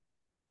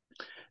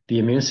the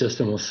immune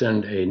system will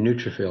send a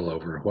neutrophil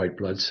over, a white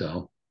blood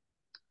cell,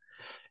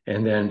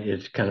 and then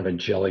it's kind of a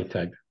jelly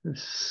type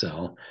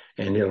cell,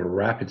 and it'll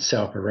wrap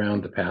itself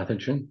around the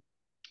pathogen,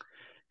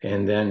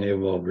 and then it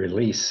will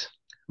release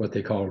what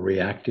they call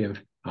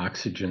reactive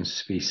oxygen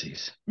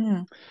species.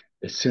 Mm.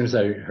 As soon as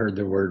I heard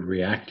the word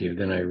reactive,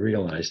 then I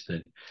realized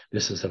that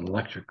this is an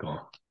electrical.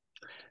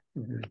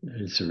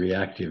 It's a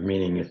reactive,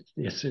 meaning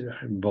it's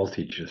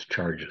voltages,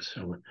 charges.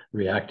 So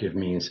reactive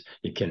means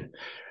it can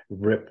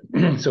rip.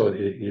 So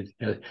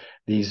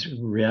these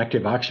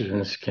reactive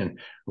oxygens can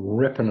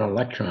rip an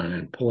electron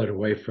and pull it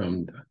away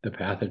from the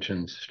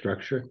pathogen's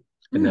structure.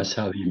 And Mm. that's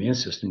how the immune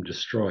system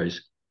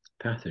destroys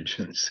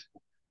pathogens.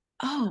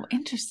 Oh,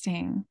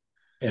 interesting.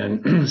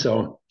 And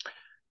so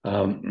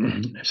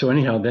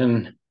anyhow,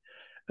 then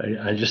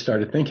I just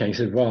started thinking, I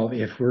said, well,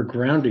 if we're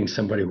grounding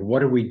somebody,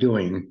 what are we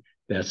doing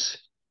that's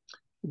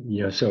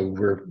so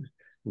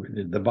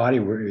the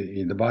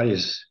body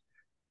is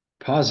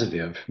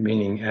positive,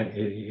 meaning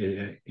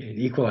it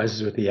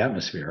equalizes with the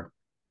atmosphere.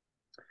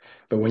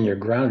 But when you're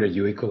grounded,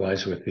 you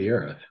equalize with the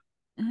earth.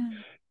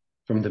 Mm.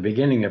 from the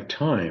beginning of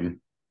time,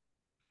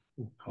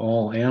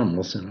 all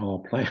animals and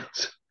all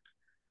plants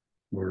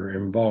were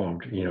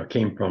involved,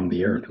 came from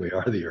the earth. We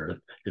are the earth,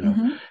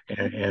 Mm-hmm.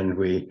 and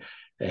we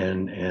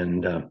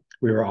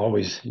were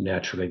always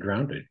naturally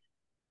grounded.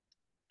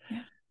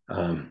 Yeah.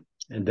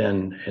 And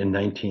then in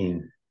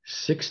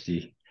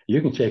 1960,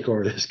 you can take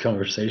over this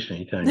conversation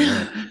anytime you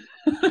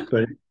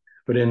want,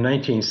 but in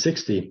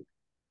 1960,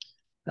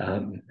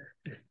 um,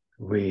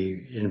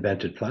 we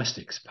invented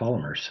plastics,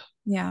 polymers.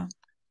 Yeah.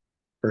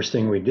 First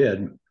thing we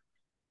did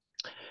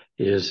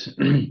is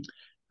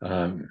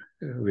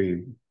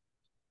we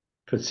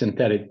put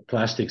synthetic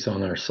plastics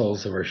on our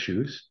soles of our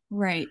shoes.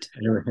 Right.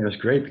 And everything was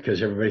great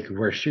because everybody could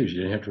wear shoes. You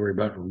didn't have to worry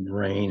about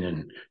rain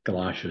and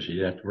galoshes. You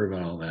didn't have to worry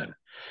about all that.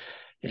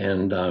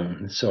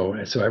 And so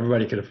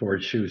everybody could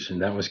afford shoes,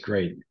 and that was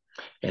great.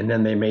 And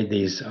then they made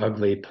these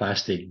ugly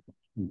plastic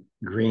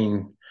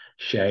green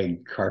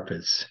shag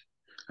carpets.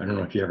 I don't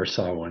know if you ever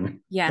saw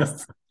one.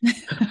 Yes.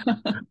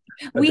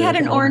 But We there had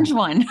was an orange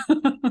one.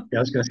 I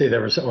was going to say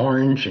there was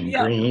orange and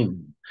Yep.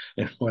 green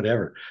and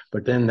whatever.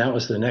 But then that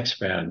was the next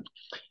fad.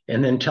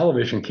 And then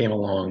television came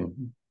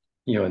along,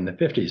 in the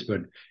 50s,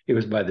 but it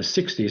was by the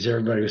 60s,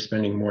 everybody was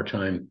spending more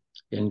time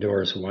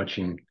indoors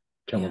watching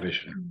Yeah.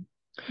 television.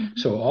 Mm-hmm.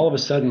 So all of a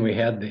sudden we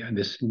had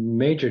this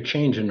major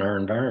change in our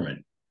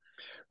environment.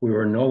 We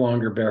were no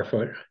longer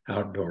barefoot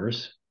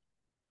outdoors.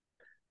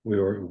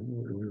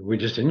 We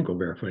just didn't go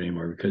barefoot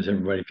anymore because Mm-hmm.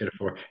 everybody could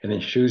afford, and then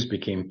shoes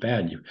became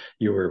bad.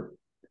 You were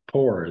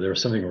poor. There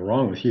was something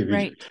wrong with you.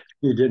 Right.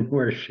 You didn't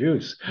wear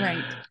shoes.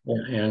 Right.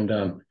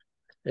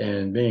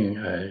 And being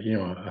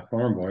a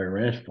farm boy, a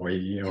ranch boy,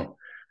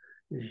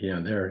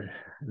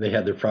 they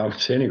had their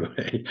problems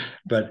anyway.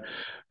 But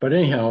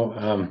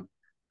anyhow,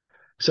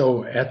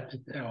 so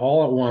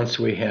all at once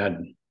we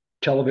had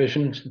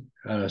television,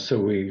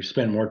 so we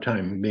spent more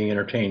time being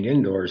entertained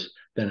indoors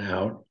than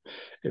out.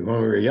 And when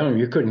we were young,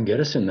 you couldn't get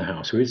us in the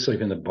house. We'd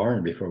sleep in the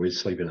barn before we'd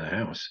sleep in the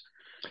house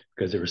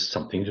because there was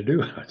something to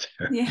do out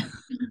there. Yeah.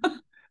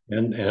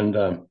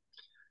 And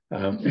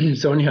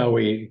so anyhow,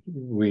 we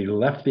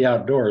left the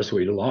outdoors.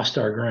 We lost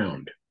our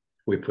ground.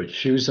 We put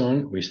shoes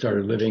on. We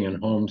started living in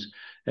homes,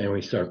 and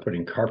we started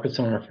putting carpets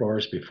on our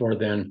floors. Before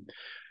then,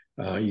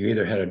 you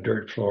either had a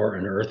dirt floor,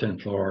 an earthen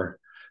floor,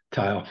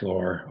 tile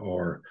floor,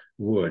 or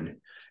wood.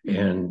 Mm-hmm.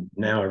 And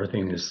now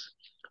everything is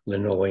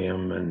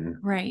linoleum and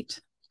Right.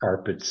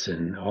 carpets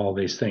and all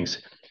these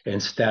things,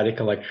 and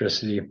static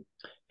electricity.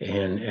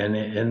 And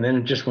then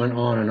it just went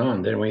on and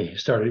on. Then we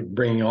started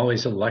bringing all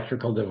these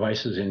electrical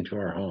devices into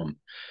our home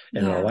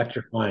and Yeah.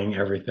 electrifying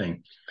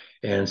everything.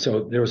 And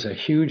so there was a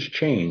huge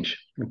change,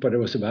 but it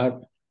was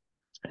about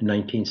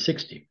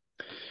 1960.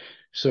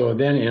 So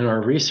then in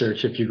our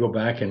research, if you go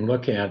back and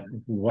look at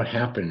what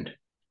happened,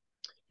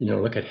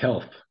 look at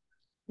health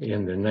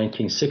in the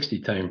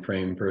 1960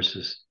 timeframe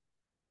versus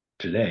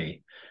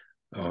today,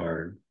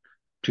 or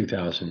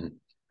 2000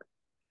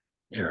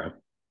 era,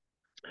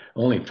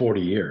 only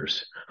 40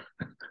 years.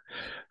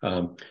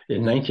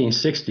 In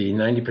 1960,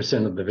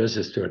 90% of the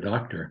visits to a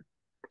doctor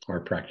or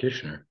a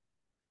practitioner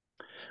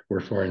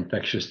were for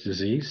infectious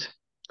disease,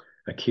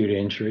 acute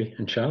injury,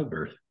 and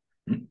childbirth.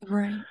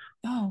 Right.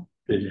 Oh,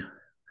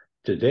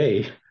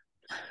 Today,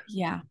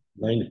 yeah.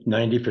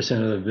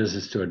 90% of the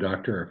visits to a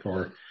doctor are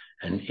for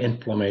an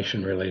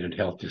inflammation-related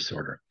health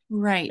disorder.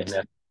 Right.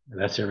 And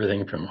that's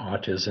everything from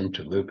autism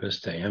to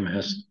lupus to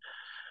MS Mm-hmm.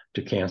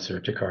 to cancer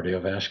to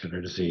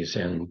cardiovascular disease.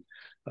 And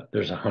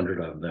there's 100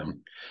 of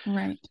them.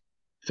 Right.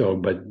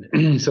 So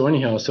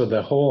anyhow, so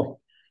the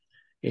whole,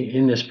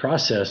 in this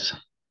process,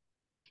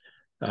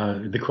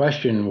 the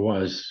question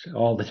was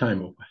all the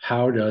time,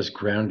 how does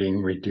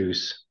grounding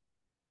reduce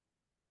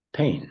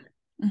pain?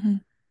 Mm-hmm.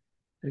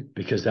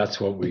 Because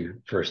that's what we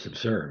first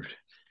observed.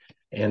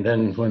 And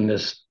then when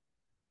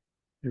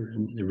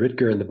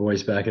Ritger and the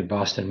boys back at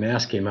Boston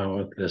Mass came out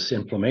with this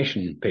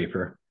inflammation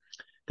paper,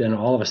 then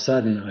all of a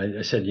sudden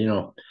I said,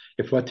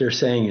 if what they're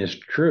saying is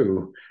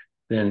true,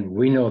 then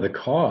we know the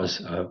cause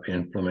of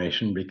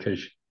inflammation,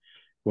 because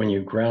when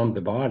you ground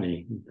the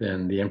body,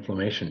 then the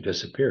inflammation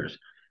disappears.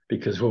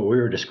 Because what we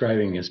were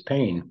describing as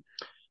pain,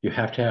 you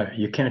can't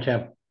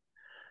have,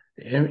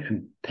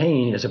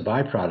 pain is a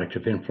byproduct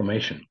of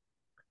inflammation.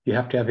 You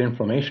have to have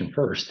inflammation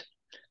first,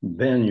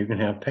 then you can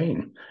have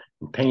pain.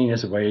 Pain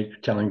is a way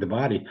of telling the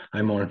body,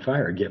 I'm on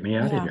fire, get me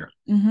out of Yeah. here.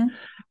 Mm-hmm.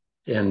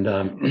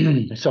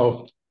 And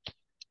so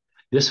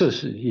this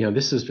is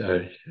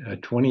a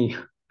 20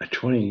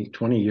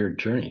 year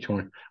journey,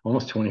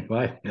 almost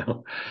 25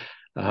 now.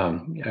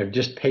 I'm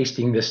just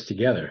pasting this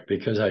together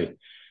because I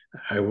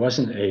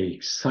wasn't a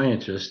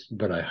scientist,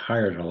 but I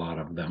hired a lot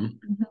of them.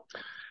 Mm-hmm.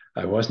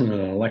 I wasn't an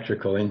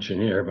electrical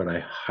engineer, but I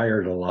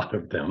hired a lot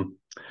of them.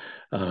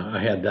 I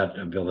had that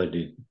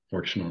ability,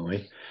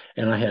 fortunately,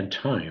 and I had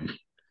time.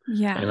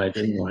 Yeah. And I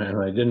didn't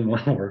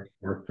want to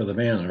work for the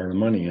man or the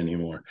money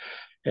anymore.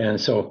 And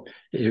so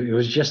it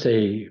was just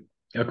a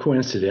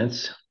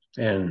coincidence.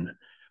 And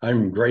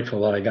I'm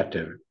grateful that I got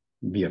to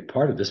be a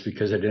part of this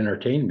because it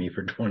entertained me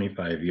for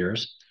 25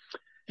 years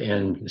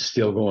and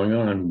still going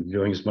on,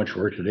 doing as much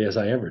work today as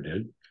I ever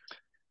did.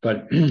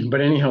 But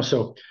but anyhow,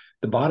 so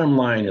the bottom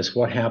line is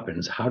what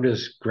happens. How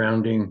does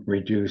grounding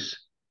reduce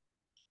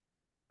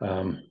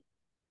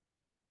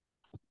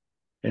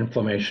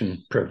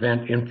inflammation,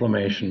 prevent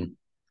inflammation,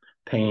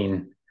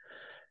 pain,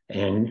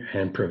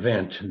 and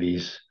prevent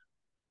these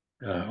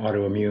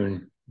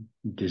autoimmune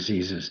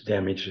diseases,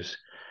 damages,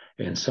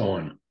 and so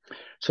on.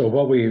 So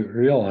what we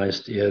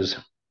realized is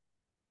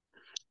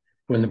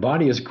when the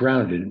body is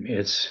grounded,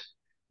 it's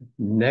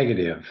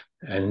negative,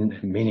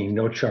 and meaning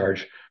no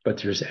charge,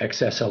 but there's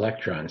excess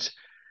electrons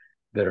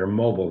that are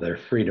mobile, they're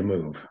free to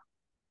move.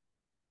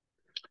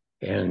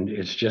 And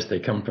it's just they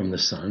come from the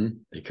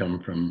sun, they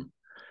come from,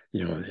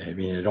 I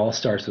mean, it all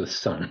starts with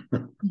sun.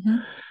 Mm-hmm.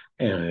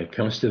 And it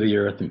comes to the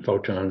earth in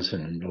photons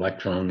and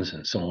electrons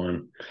and so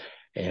on.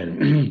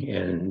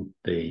 And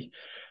they,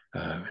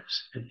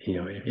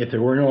 if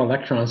there were no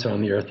electrons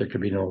on the earth, there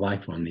could be no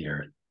life on the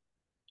earth.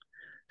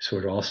 So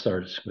it all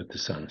starts with the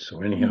sun.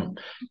 So anyhow,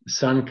 the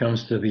sun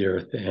comes to the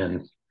earth,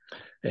 and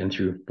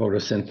through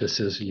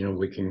photosynthesis,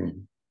 we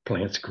can,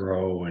 plants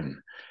grow, and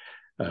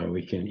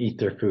we can eat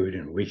their food,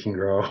 and we can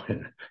grow,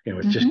 and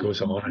it just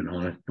goes on and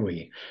on.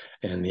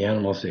 And the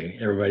animals,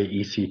 everybody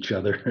eats each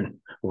other and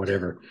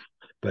whatever,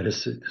 but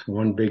it's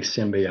one big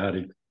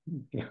symbiotic,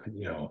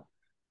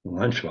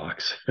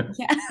 lunchbox.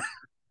 Yeah.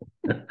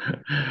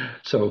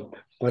 So,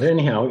 but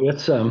anyhow,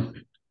 it's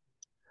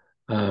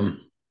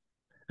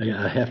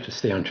I have to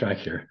stay on track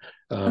here.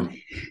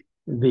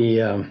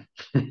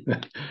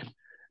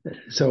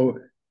 So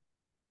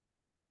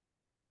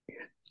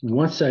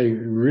once I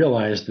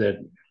realized that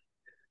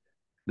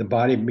the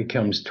body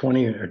becomes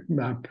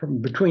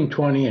between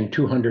 20 and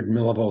 200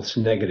 millivolts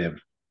negative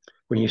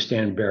when you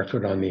stand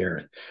barefoot on the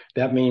earth.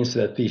 That means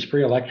that these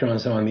free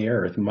electrons on the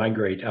earth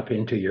migrate up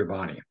into your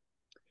body.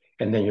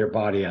 And then your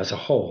body as a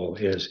whole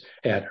is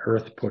at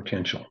earth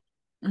potential,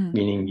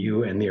 meaning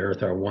you and the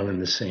earth are one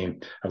and the same.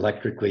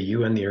 Electrically,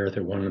 you and the earth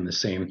are one and the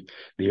same.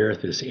 The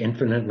earth is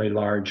infinitely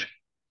large.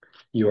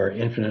 You are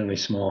infinitely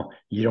small.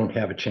 You don't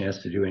have a chance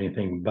to do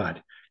anything but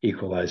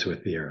equalize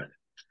with the earth.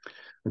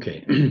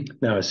 Okay,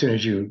 now as soon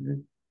as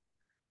you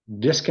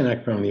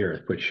disconnect from the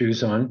earth, put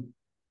shoes on,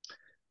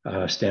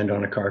 stand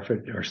on a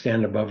carpet, or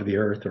stand above the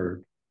earth,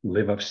 or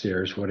live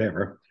upstairs,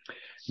 whatever.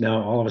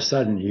 Now all of a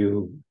sudden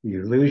you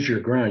lose your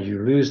ground,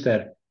 you lose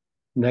that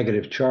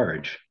negative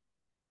charge,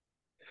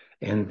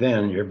 and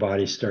then your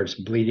body starts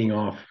bleeding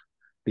off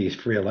these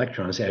free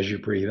electrons as you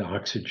breathe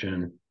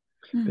oxygen,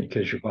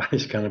 because your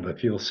body's kind of a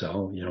fuel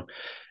cell,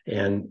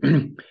 and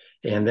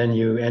then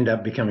you end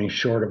up becoming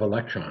short of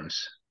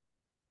electrons.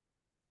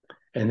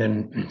 And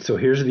then, so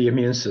here's the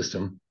immune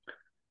system.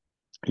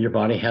 Your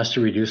body has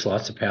to reduce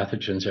lots of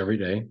pathogens every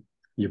day.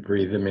 You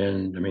breathe them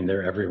in. I mean,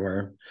 they're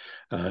everywhere.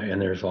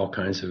 And there's all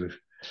kinds of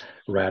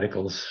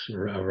radicals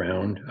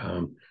around.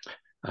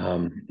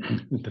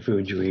 The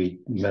food you eat,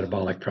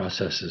 metabolic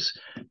processes,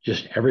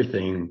 just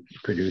everything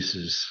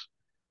produces.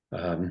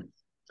 I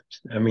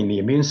mean, the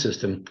immune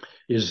system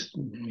is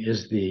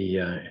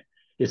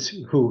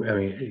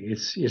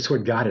it's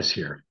what got us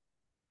here.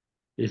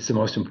 It's the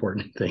most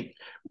important thing,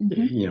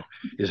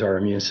 is our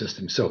immune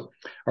system. So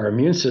our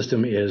immune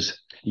system is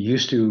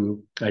used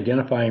to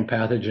identifying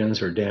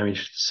pathogens or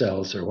damaged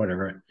cells or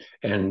whatever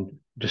and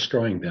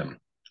destroying them,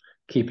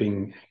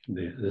 keeping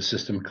the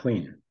system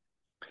clean.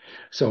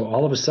 So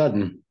all of a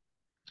sudden,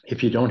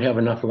 if you don't have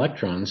enough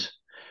electrons,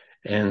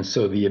 and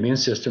so the immune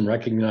system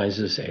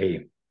recognizes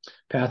a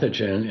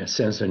pathogen, it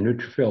sends a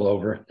neutrophil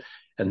over,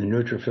 and the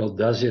neutrophil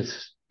does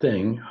its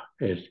thing.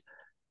 It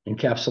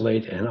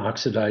encapsulates and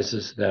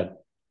oxidizes that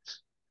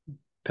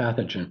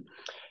pathogen.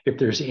 If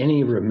there's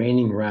any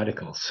remaining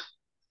radicals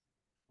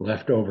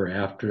left over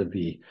after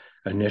the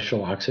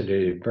initial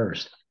oxidative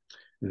burst,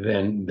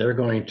 then they're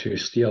going to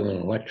steal an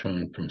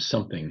electron from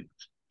something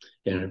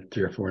in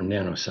 3 or 4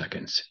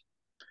 nanoseconds.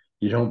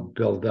 You don't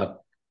build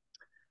up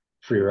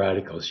free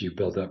radicals, you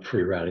build up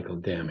free radical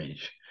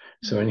damage.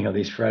 So anyhow,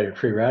 these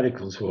free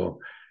radicals will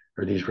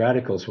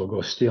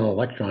go steal an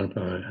electron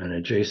from an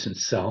adjacent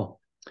cell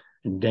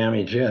and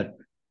damage it.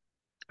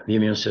 The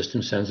immune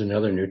system sends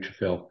another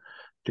neutrophil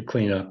to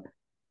clean up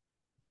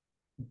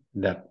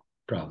that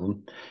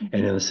problem.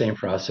 And in the same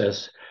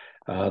process,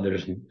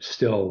 there's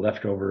still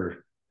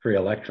leftover free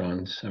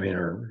electrons,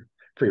 or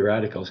free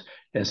radicals.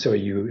 And so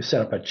you set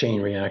up a chain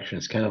reaction.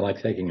 It's kind of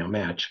like taking a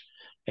match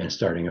and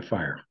starting a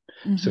fire.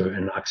 So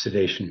an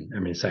oxidation,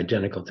 it's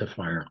identical to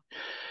fire.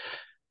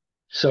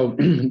 So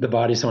the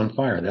body's on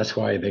fire. That's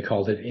why they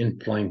called it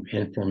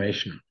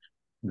inflammation.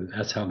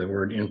 That's how the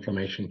word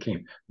inflammation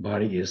came.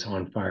 Body is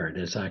on fire. It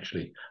is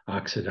actually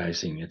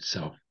oxidizing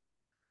itself.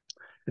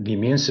 The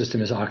immune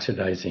system is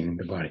oxidizing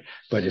the body.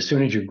 But as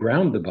soon as you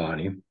ground the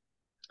body,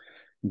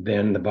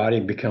 then the body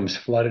becomes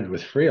flooded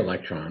with free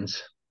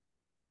electrons,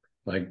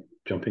 like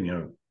jumping in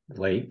a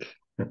lake,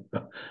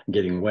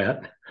 getting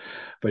wet.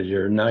 But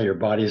now your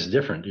body is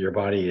different. Your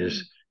body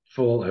is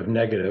full of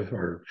negative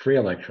or free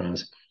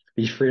electrons.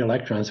 These free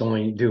electrons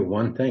only do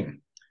one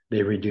thing.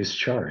 They reduce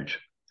charge.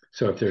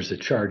 So if there's a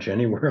charge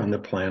anywhere on the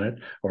planet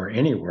or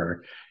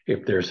anywhere,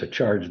 if there's a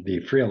charge,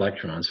 the free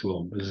electrons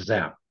will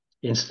zap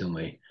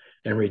instantly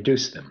and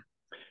reduce them.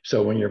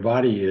 So when your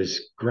body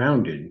is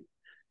grounded,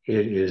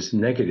 it is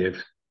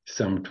negative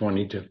some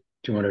 20 to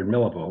 200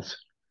 millivolts.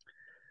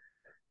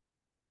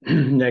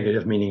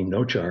 Negative meaning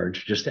no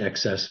charge, just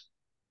excess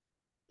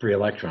free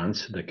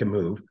electrons that can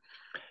move.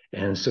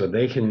 And so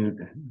they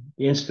can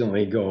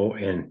instantly go,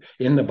 and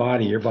in the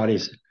body,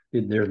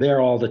 they're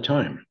there all the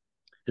time,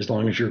 as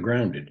long as you're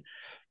grounded.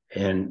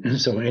 And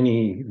so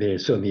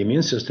the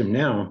immune system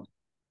now,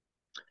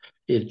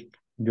 it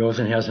goes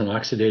and has an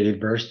oxidative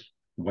burst,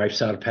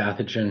 wipes out a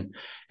pathogen.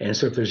 And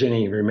so if there's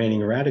any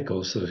remaining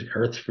radicals, those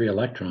Earth's free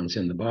electrons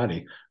in the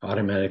body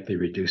automatically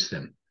reduce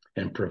them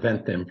and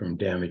prevent them from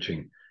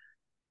damaging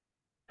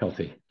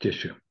healthy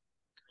tissue.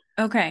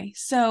 Okay.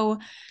 So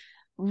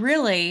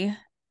really,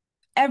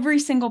 every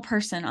single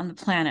person on the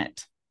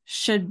planet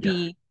should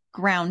be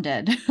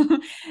grounded.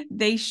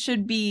 They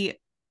should be.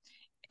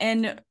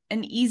 And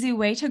an easy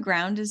way to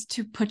ground is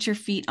to put your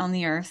feet on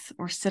the earth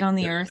or sit on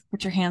the earth,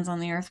 put your hands on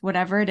the earth,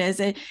 whatever it is.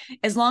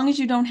 As long as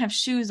you don't have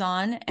shoes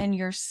on and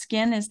your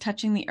skin is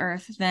touching the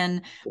earth,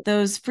 then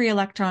those free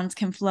electrons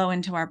can flow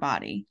into our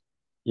body.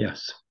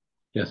 Yes.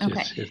 Yes.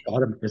 Okay.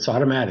 It's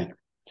automatic.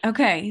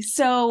 Okay.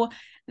 So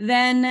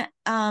then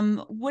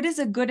what is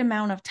a good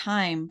amount of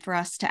time for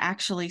us to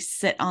actually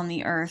sit on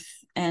the earth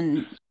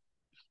and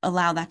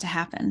allow that to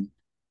happen?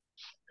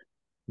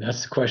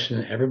 That's the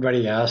question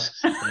everybody asks,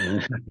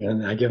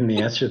 and I give them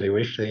the answer they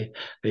wish they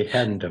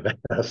hadn't have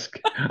asked.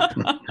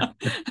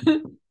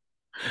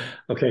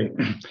 Okay,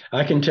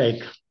 I can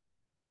take,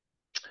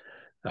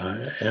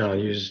 and I'll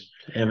use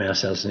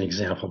MS as an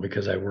example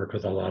because I work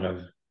with a lot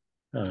of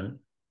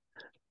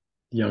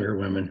younger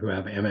women who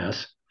have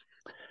MS.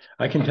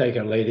 I can take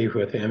a lady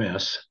with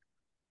MS.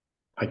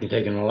 I can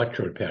take an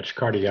electrode patch,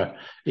 cardiac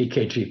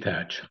EKG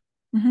patch.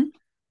 Mm-hmm.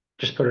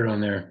 Just put it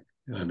on there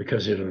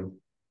because it'll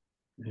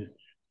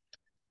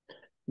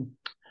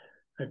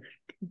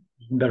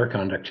better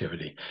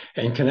conductivity,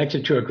 and connect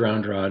it to a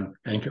ground rod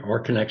or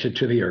connect it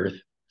to the earth.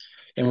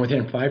 And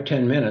within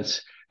 5-10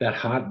 minutes, that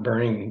hot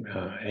burning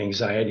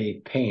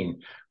anxiety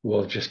pain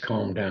will just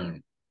calm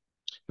down.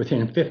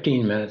 Within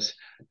 15 minutes,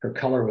 her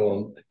color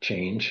will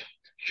change.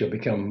 She'll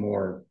become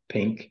more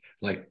pink,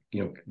 like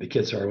the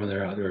kids are when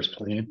they're outdoors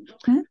playing.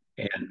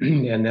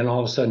 Mm-hmm. And then all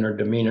of a sudden her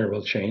demeanor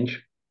will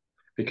change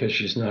because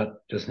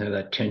doesn't have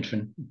that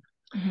tension.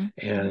 Mm-hmm.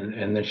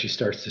 And then she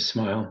starts to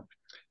smile.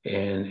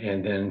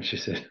 And then she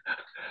said,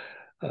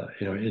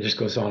 it just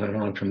goes on and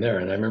on from there.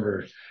 And I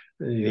remember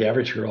the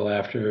average girl,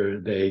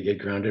 after they get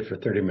grounded for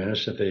 30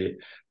 minutes, if they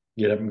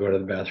get up and go to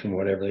the bathroom,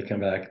 whatever, they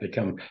come back,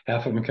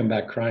 half of them come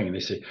back crying and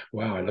they say,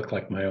 wow, I look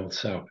like my old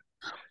self.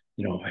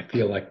 I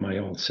feel like my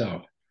old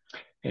self.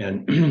 But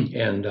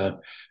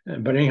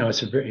anyhow,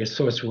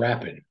 it's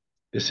rapid.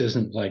 This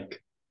isn't like,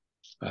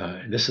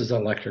 this is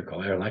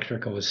electrical.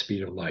 Electrical is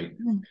speed of light.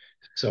 Mm.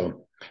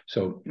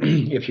 So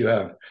if you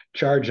have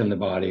charge in the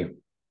body,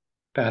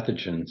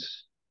 pathogens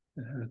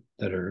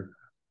that are,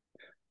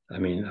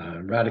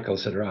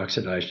 radicals that are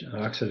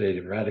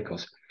oxidative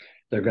radicals,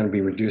 they're going to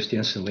be reduced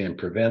instantly and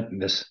prevent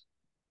this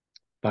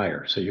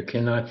fire.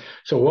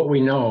 So what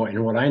we know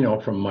and what I know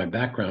from my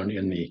background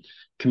in the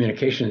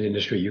communications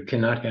industry, you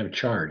cannot have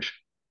charge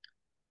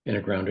in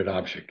a grounded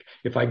object.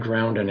 If I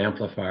ground an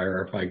amplifier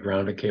or if I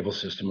ground a cable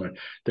system,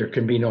 there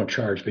can be no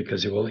charge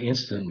because it will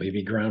instantly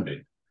be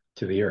grounded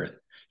to the earth.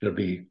 It'll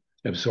be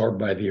absorbed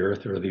by the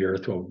earth, or the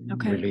earth will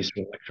release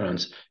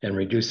electrons and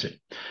reduce it.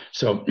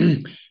 So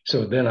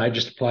then I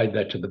just applied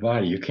that to the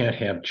body. You can't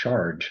have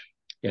charge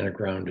in a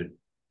grounded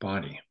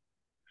body.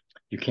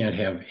 You can't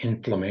have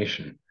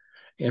inflammation.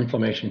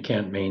 Inflammation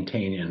can't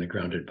maintain in a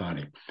grounded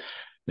body.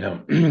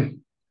 Now,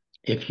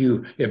 if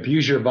you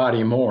abuse your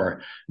body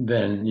more,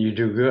 then you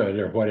do good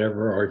or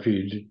whatever, or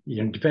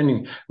if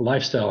depending,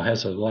 lifestyle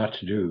has a lot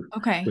to do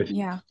with,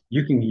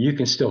 you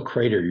can still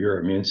crater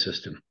your immune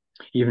system.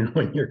 Even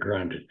when you're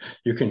grounded,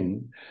 you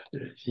can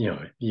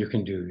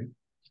do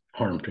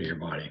harm to your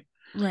body.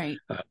 Right.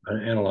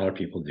 And a lot of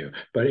people do.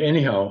 But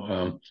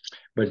anyhow,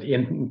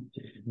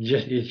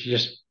 it's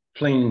just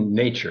plain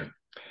nature.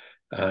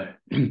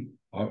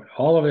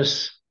 All of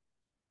us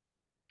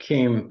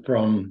came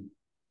from,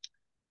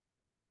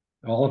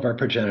 all of our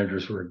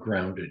progenitors were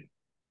grounded.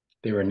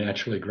 They were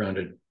naturally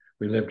grounded.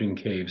 We lived in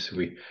caves.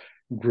 We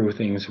grew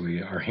things.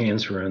 Our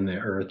hands were in the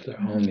earth,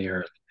 on the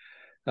earth.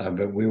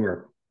 But we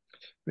were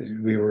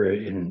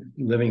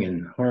living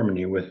in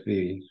harmony with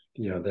the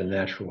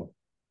natural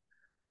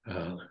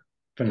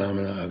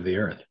phenomena of the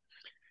earth.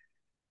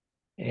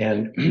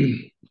 And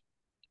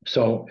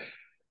so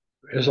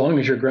as long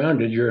as you're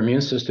grounded, your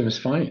immune system is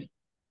fine.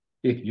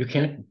 You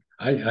can't,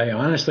 I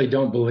honestly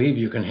don't believe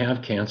you can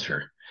have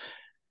cancer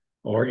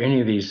or any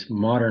of these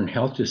modern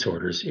health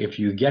disorders if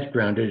you get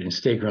grounded and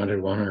stay grounded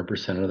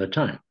 100% of the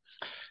time.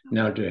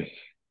 Now, to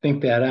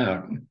think that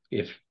out,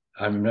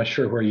 I'm not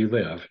sure where you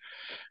live,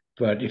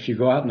 but if you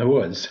go out in the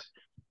woods,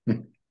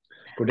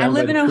 I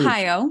live in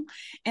Ohio,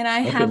 and I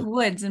have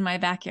woods in my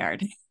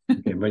backyard.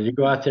 Okay, but you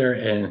go out there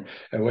and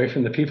away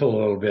from the people a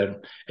little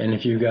bit, and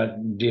if you've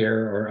got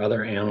deer or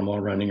other animal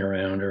running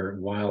around or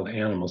wild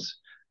animals,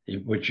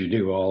 which you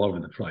do all over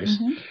the place.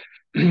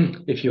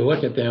 Mm-hmm. If you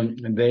look at them,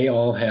 they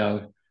all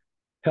have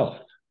health.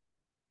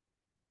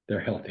 They're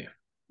healthy.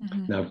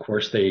 Mm-hmm. Now, of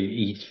course, they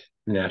eat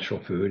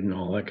natural food and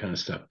all that kind of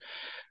stuff.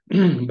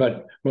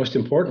 But most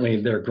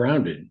importantly, they're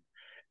grounded.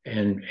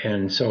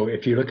 And so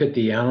if you look at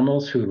the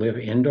animals who live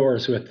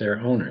indoors with their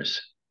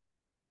owners,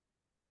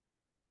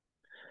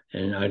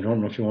 and I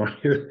don't know if you want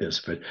to hear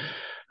this, but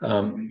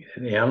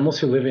the animals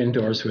who live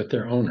indoors with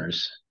their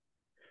owners,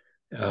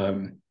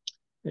 um,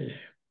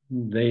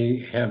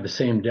 they have the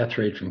same death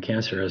rate from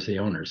cancer as the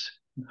owners,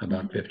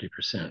 about Mm-hmm.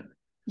 50%.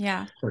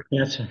 Yeah. Or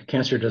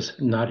cancer does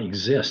not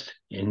exist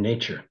in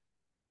nature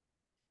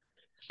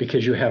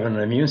because you have an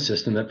immune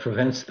system that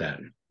prevents that.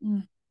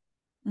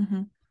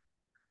 Mm-hmm.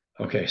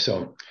 Okay,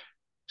 so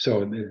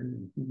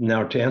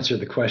now to answer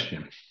the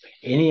question,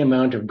 any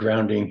amount of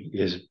grounding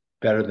is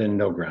better than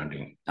no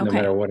grounding, no Okay.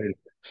 matter what it is.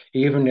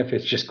 Even if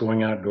it's just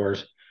going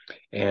outdoors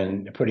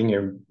and putting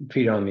your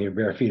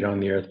bare feet on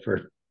the earth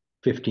for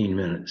 15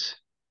 minutes.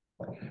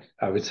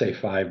 I would say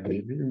 5,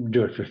 but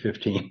do it for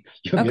 15.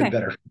 You'll get Okay.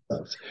 better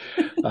results.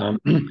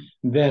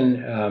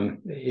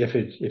 Then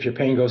if your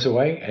pain goes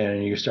away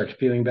and you start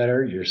feeling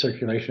better, your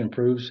circulation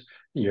improves,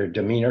 your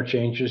demeanor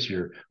changes,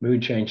 your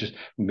mood changes,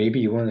 maybe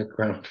you want to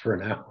ground for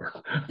an hour,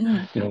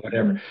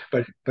 whatever.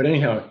 Mm-hmm. But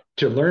anyhow,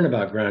 to learn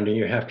about grounding,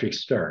 you have to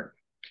start.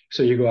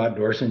 So you go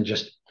outdoors and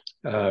just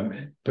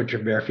put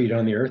your bare feet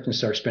on the earth and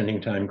start spending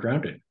time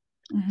grounded.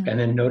 Mm-hmm. And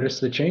then notice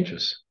the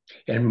changes.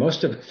 And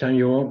most of the time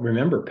you won't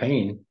remember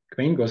pain.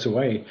 Pain goes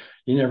away.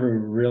 You never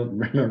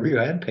remember you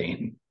had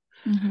pain.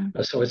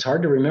 Mm-hmm. So it's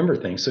hard to remember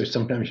things. So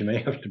sometimes you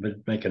may have to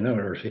make a note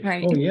or say,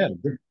 Right. oh yeah.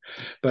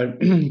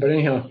 But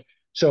anyhow,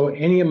 so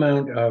any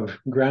amount of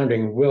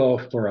grounding will,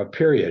 for a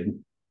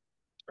period,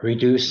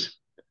 reduce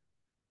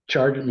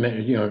charge,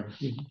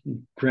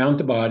 ground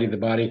the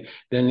body,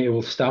 then it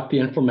will stop the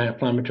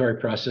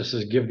inflammatory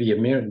processes, give the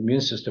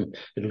immune system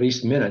at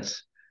least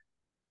minutes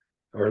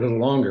or a little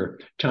longer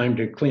time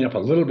to clean up a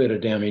little bit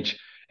of damage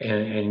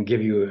and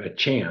give you a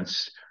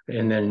chance.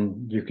 And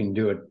then you can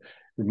do it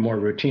more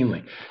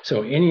routinely.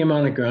 So any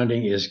amount of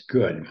grounding is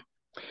good.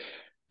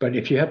 But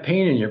if you have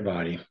pain in your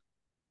body,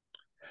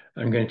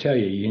 I'm going to tell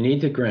you, you need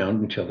to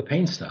ground until the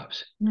pain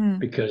stops.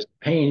 Because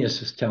pain is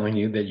just telling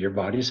you that your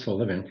body is full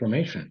of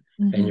inflammation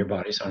and your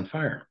body's on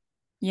fire.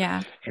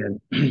 Yeah. And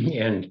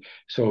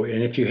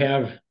if you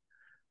have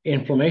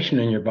inflammation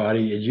in your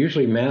body, it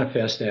usually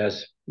manifests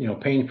as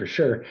pain for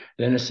sure.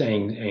 Then it's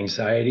saying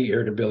anxiety,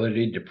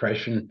 irritability,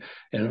 depression,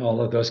 and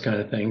all of those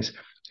kind of things.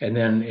 And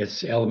then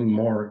it's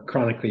more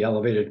chronically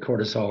elevated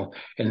cortisol,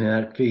 and then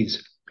that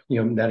feeds,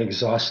 that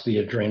exhausts the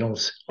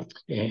adrenals,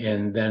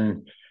 and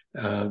then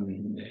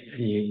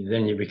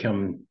you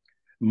become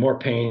more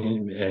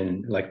pain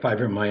and like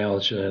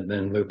fibromyalgia,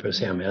 then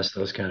lupus, MS,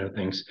 those kind of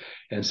things,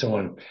 and so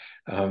on.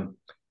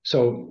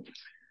 So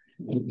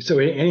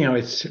anyhow,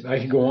 I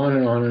could go on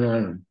and on and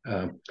on,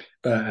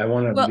 but I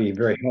want to Well, be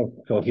very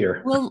helpful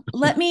here. Well,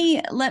 let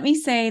me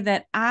say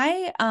that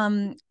I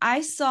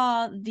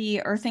saw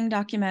the Earthing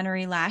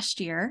documentary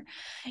last year,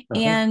 Uh-huh.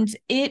 and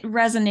it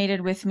resonated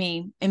with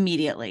me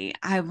immediately.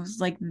 I was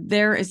like,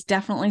 there is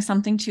definitely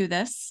something to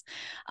this.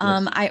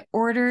 Yes. I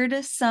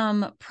ordered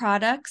some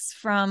products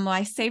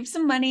I saved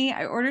some money.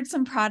 I ordered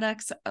some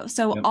products.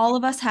 So Yep. all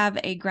of us have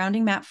a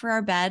grounding mat for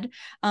our bed.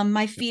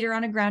 My feet are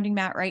on a grounding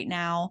mat right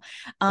now.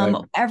 Right.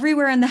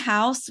 Everywhere in the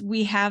house,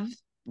 we have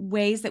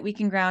ways that we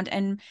can ground,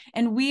 and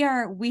we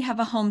have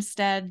a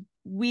homestead.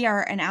 We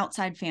are an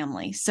outside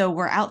family, so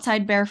we're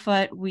outside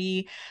barefoot.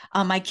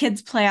 My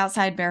kids play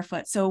outside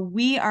barefoot, so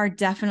we are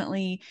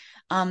definitely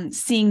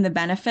seeing the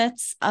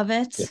benefits of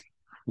it. Yeah.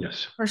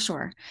 Yes. For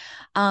sure.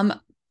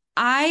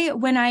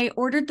 When I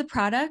ordered the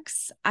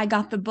products, I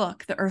got the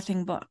book, the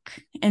Earthing book,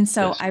 and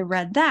so Yes. I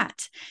read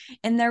that,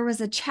 and there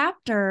was a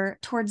chapter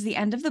towards the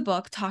end of the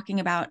book talking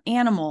about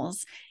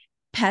animals,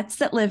 pets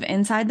that live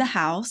inside the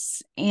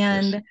house.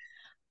 And Yes.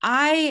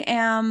 I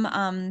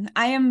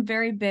am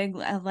very big,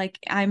 like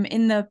I'm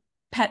in the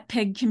pet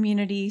pig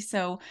community.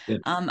 So Yeah.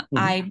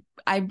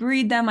 I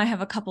breed them. I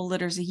have a couple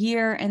litters a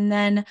year, and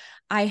then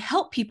I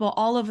help people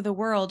all over the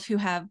world who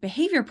have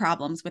behavior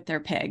problems with their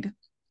pig.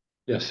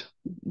 Yes.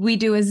 We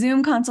do a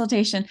Zoom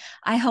consultation.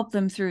 I help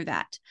them through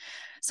that.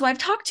 So I've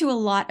talked to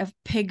a lot of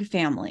pig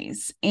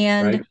families,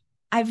 and Right.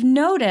 I've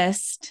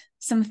noticed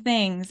some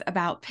things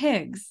about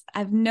pigs.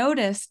 I've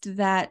noticed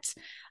that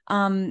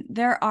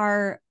there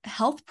are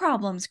health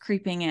problems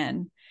creeping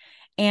in,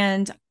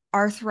 and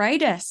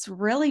arthritis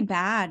really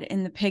bad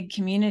in the pig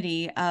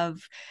community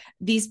of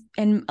these.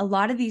 And a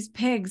lot of these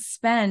pigs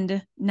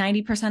spend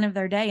 90% of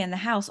their day in the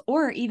house,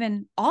 or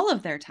even all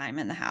of their time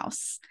in the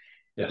house.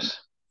 Yes.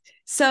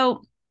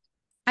 So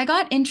I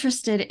got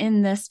interested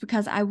in this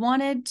because I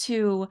wanted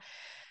to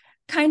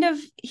kind of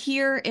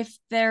hear if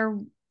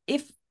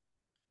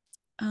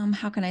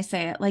how can I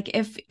say it? Like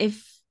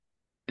if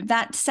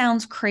that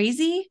sounds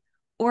crazy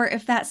or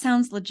if that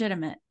sounds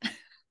legitimate.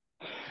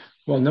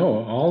 Well,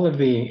 no, all of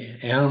the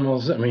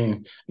animals, I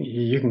mean,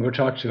 you can go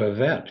talk to a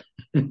vet.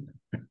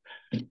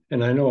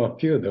 And I know a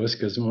few of those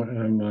because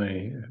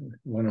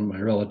one of my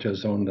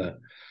relatives owned the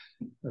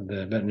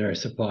veterinary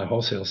supply,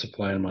 wholesale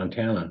supply in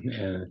Montana.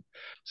 And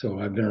so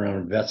I've been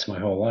around vets my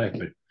whole life,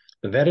 but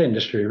the vet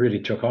industry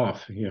really took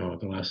off, the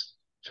last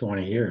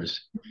 20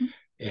 years, Mhm.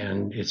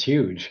 and it's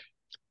huge.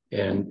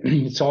 And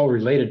it's all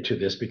related to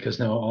this because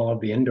now all of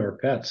the indoor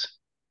pets,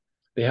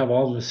 they have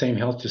all the same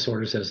health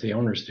disorders as the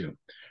owners do.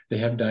 They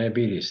have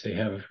diabetes, they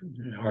have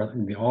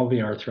all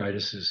the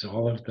arthritis,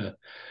 all of the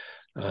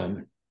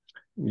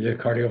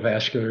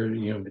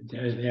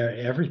cardiovascular,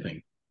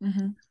 everything.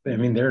 Mhm. I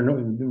mean,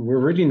 we're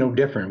really no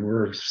different.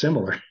 We're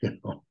similar.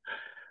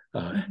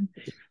 Uh, Mhm.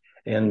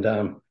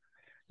 and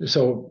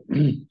so,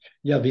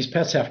 yeah, these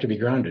pets have to be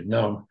grounded.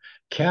 Now,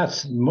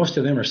 cats, most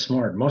of them are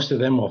smart. Most of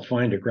them will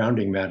find a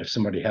grounding mat if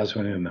somebody has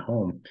one in the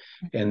home,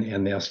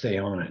 and they'll stay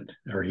on it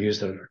or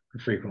use it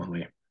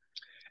frequently.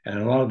 And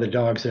a lot of the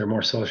dogs, they're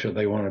more social.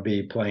 They want to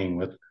be playing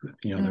with,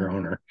 their Mhm.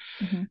 owner,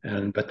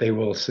 Mhm. but they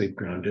will sleep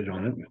grounded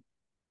on it.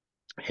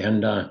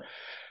 And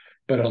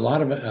but a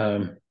lot of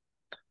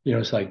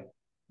it's like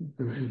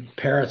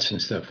parrots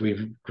and stuff.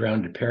 We've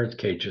grounded parrot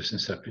cages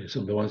and stuff.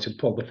 So the ones who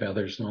pull the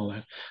feathers and all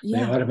that, they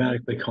Yeah.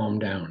 automatically calm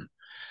down.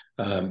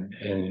 And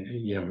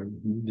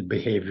the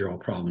behavioral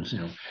problems.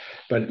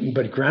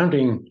 But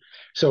grounding.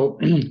 So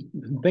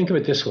think of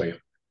it this way.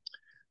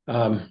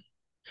 Um,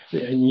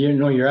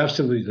 you're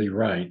absolutely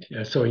right.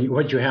 So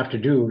what you have to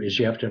do is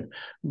you have to,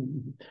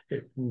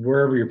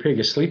 wherever your pig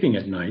is sleeping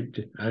at night.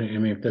 I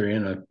mean, if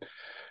they're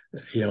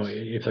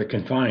if they're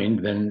confined,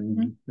 Mhm.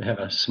 then have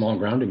a small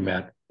grounding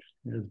mat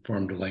for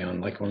them to lay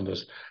on, like one of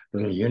those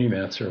little uni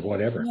mats or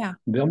whatever. Yeah.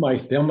 They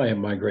might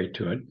migrate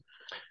to it.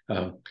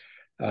 Uh,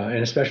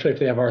 and especially if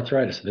they have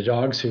arthritis. The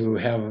dogs who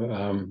have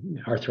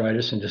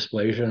arthritis and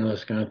dysplasia and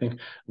those kind of things,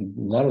 a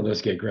lot of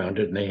those get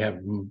grounded and they have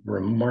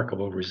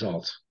remarkable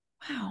results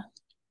Wow.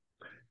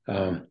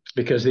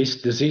 because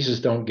these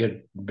diseases don't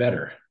get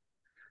better.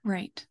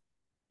 Right.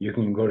 You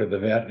can go to the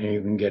vet and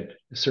you can get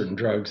certain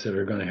drugs that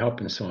are going to help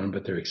and so on,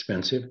 but they're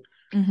expensive.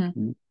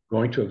 Mhm.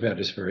 Going to a vet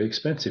is very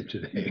expensive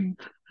today. Mhm.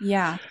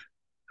 Yeah.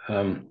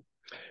 Um,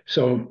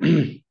 so,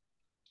 and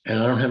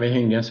I don't have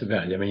anything against the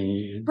vet. I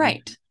mean,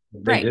 Right.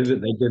 they Right.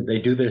 did they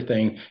do their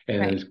thing,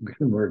 Right.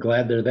 and we're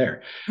glad they're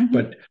there. Mhm.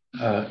 But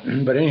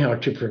but anyhow,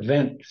 to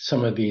prevent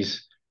some of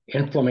these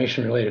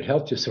inflammation-related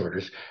health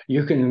disorders,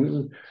 you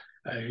can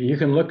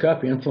look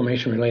up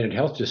inflammation-related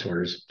health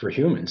disorders for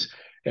humans,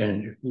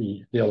 and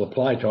they'll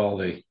apply to all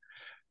the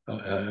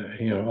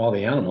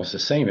animals the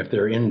same if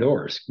they're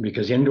indoors,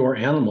 because indoor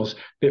animals,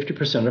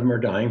 50% of them are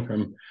dying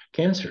from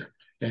cancer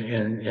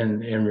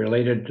and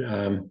related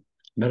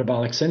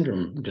metabolic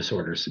syndrome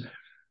disorders.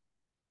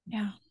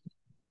 Yeah.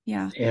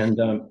 Yeah. And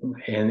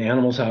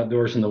animals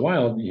outdoors in the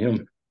wild,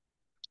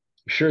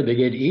 sure they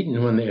get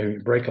eaten when they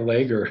break a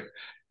leg or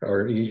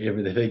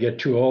if they get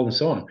too old and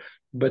so on,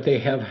 but they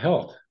have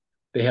health,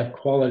 they have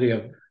quality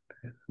of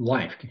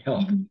life,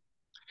 health. Mhm.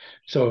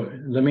 So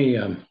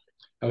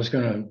I was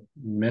going to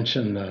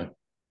mention I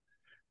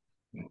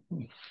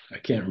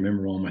can't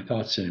remember all my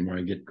thoughts anymore.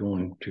 I get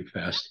going too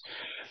fast.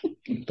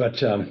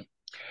 But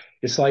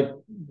it's like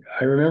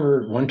I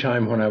remember one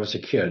time when I was a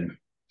kid,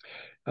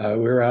 we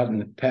were out in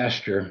the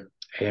pasture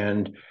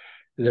and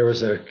there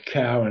was a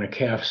cow and a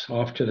calf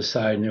off to the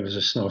side, and it was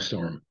a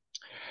snowstorm.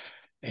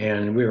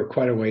 And we were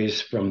quite a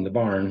ways from the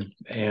barn.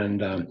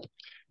 And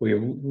we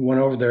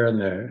went over there,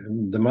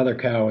 and the mother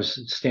cow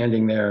was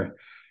standing there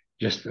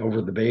just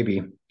over the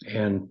baby.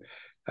 And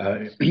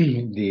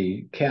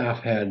the calf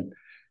had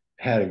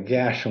a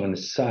gash on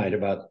its side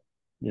about,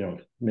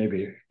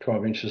 maybe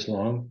 12 inches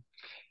long.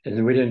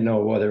 And we didn't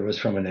know whether it was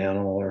from an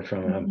animal or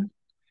Mhm.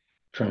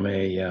 from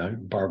a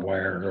barbed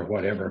wire or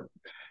whatever.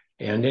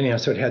 And anyhow,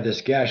 so it had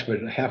this gash,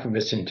 but half of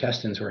its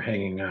intestines were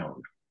hanging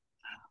out,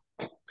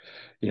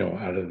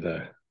 out of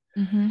the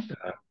Mhm.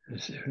 uh,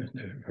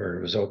 where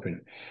it was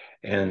open.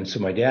 And so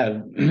my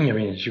dad, I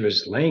mean, she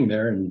was laying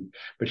there,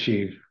 but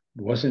she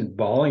wasn't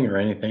bawling or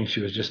anything.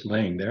 She was just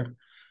laying there.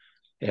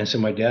 And so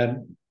my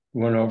dad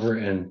went over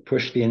and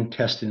pushed the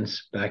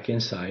intestines back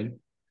inside,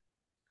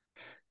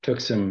 took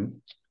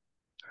some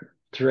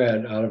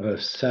thread out of a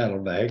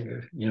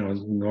saddlebag,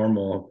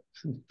 normal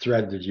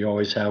thread that you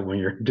always have when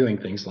you're doing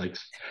things like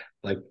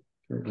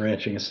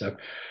ranching and stuff.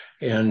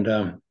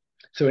 And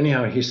so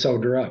anyhow, he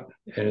sewed her up,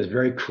 and it was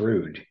very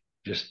crude,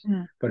 just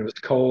Mhm. but it was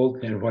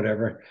cold and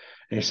whatever.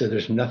 And he said,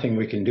 "There's nothing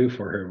we can do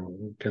for her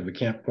because we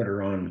can't put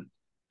her on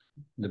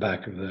the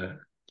back of the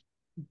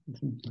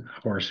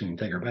horse and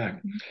take her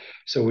back.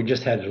 So we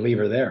just had to leave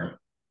her there."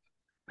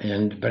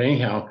 But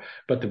anyhow,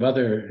 but the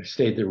mother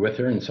stayed there with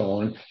her and so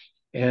on.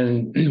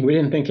 And we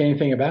didn't think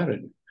anything about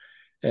it.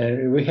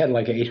 And we had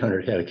like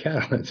 800 head of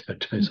cattle at that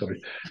time. So,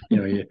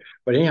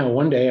 but anyhow,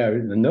 one day I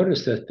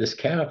noticed that this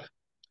calf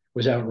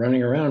was out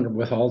running around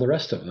with all the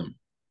rest of them.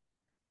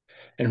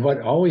 And what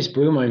always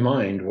blew my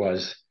mind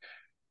was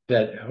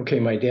that,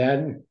 okay, my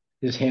dad,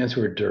 his hands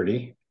were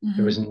dirty.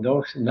 There Mhm.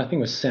 was nothing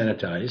was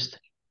sanitized.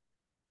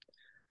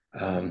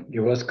 It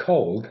was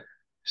cold,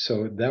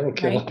 so that will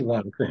kill Right. a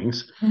lot of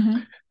things.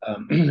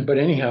 Mhm. But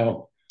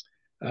anyhow,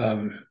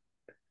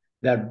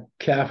 that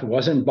calf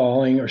wasn't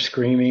bawling or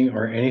screaming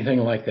or anything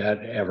like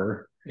that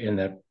ever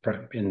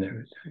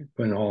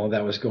when all of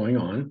that was going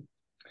on.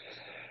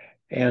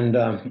 And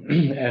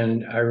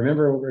and I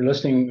remember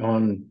listening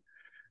on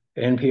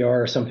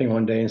NPR or something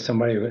one day, and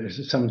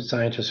some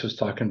scientist was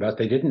talking about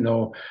they didn't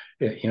know,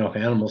 if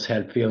animals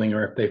had feeling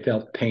or if they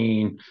felt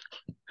pain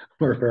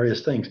or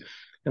various things.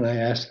 And I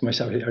asked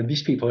myself, are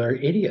these people are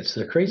idiots?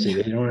 They're crazy.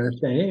 Yeah. They don't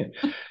understand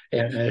anything.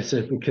 And I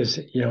said, because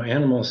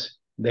animals,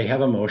 they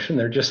have emotion.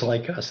 They're just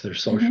like us. They're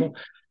Mm-hmm. social,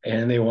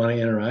 and they want to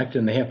interact,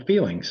 and they have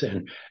feelings.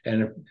 And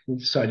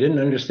so I didn't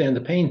understand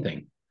the pain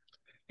thing.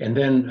 And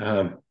then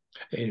I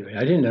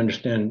didn't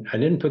understand. I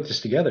didn't put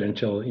this together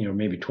until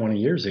maybe 20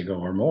 years ago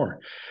or more.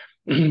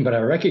 But I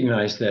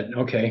recognized that,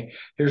 okay,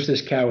 here's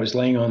this cow is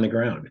laying on the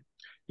ground.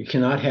 You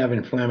cannot have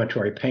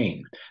inflammatory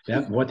pain.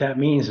 What that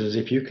means is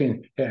if you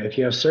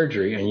have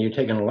surgery and you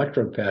take an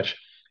electrode patch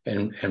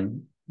and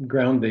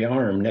ground the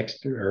arm next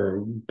to,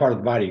 or part of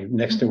the body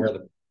next to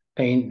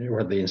Mm-hmm.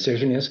 where the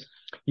incision is,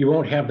 you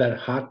won't have that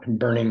hot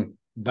burning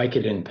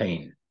Vicodin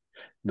pain.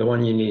 The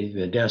one you need,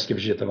 the dentist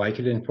gives you the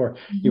Vicodin for.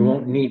 You Mm-hmm.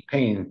 won't need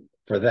pain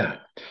for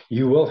that.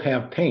 You will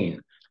have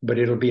pain, but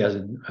it'll be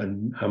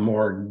a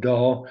more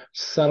dull,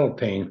 subtle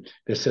pain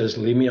that says,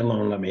 leave me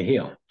alone, let me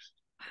heal.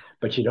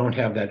 But you don't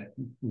have the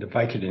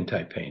Vicodin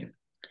type pain.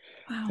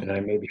 Wow. And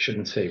I maybe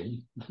shouldn't say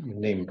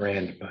name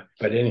brand,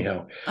 but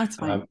anyhow, That's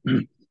fine.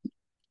 um,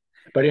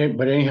 but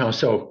anyhow,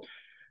 so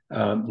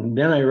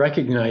then I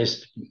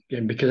recognized,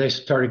 because I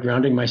started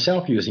grounding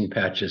myself using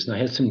patches, and I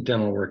had some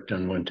dental work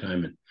done one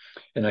time,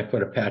 and I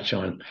put a patch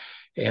on,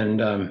 and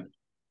I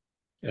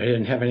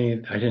didn't have any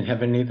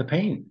of the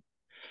pain.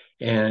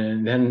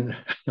 And then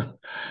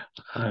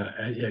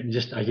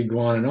I could go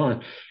on and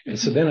on. And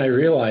so Mm-hmm. then I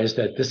realized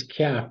that this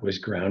calf was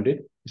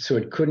grounded, so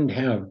it couldn't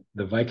have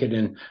the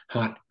Vicodin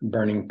hot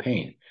burning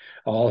pain.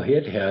 All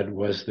it had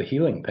was the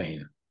healing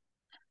pain.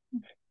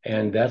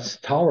 And that's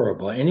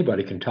tolerable.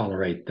 Anybody can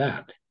tolerate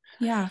that.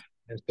 Yeah.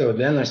 And so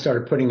then I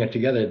started putting it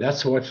together.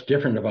 That's what's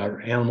different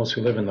about animals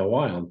who live in the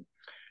wild.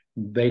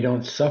 They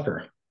don't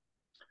suffer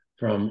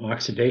from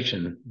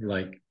oxidation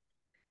like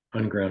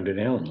ungrounded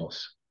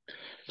animals.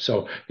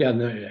 So yeah,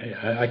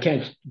 I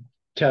can't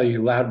tell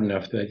you loud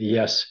enough that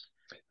yes,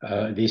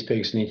 these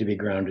pigs need to be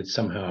grounded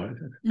somehow,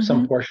 some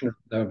Mm-hmm. portion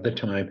of the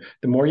time.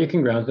 The more you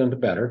can ground them, the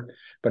better.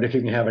 But if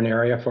you can have an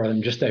area for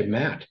them, just a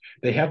mat.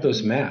 They have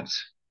those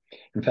mats.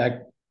 In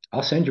fact,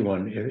 I'll send you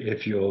one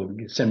if you'll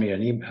send me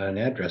an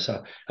address.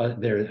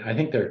 I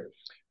think they're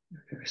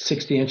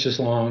 60 inches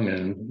long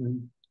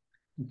and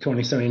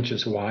 20 some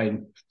inches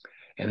wide,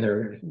 and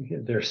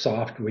they're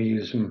soft. We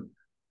use them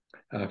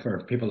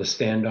for people to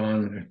stand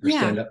on or Yeah.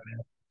 stand up.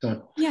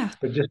 So, Yeah.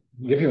 but just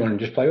give you one and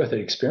just play with it,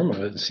 experiment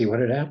with it, and see what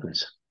it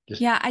happens.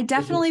 Just Yeah. I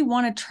definitely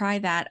want to try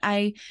that.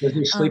 does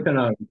he sleep Um, in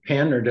a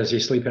pen or does he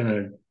sleep in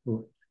a?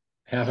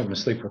 Half of them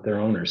sleep with their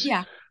owners.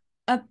 yeah.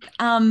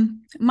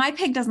 My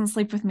pig doesn't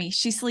sleep with me.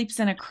 She sleeps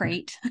in a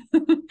crate.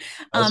 That's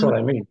um, what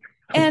I mean.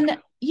 and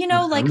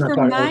I'm like not for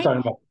talking. I was my,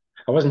 talking about.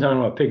 I wasn't talking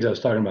about pigs. I was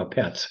talking about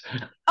pets.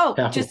 oh,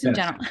 Half of just in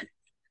pets.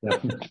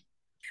 general. Yeah.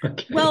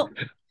 Okay. Well,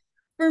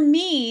 for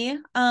me,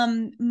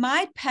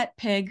 my pet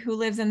pig who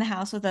lives in the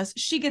house with us,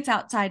 she gets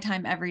outside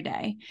time every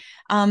day.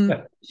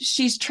 Yeah.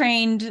 She's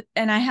trained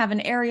and I have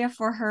an area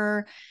for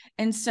her.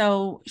 And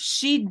so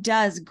she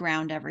does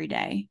ground every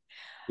day.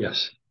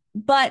 Yes.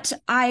 But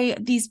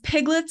these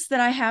piglets that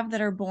I have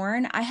that are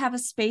born, I have a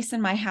space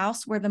in my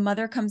house where the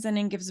mother comes in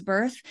and gives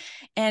birth.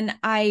 And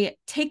I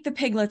take the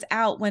piglets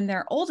out when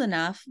they're old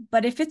enough.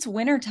 But if it's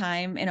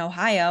wintertime in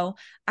Ohio,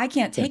 I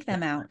can't Yeah. take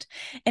them out.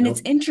 And it's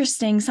Nope.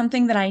 interesting.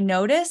 Something that I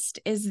noticed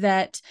is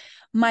that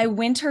my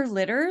winter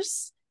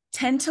litters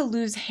tend to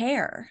lose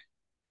hair.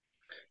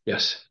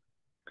 Yes.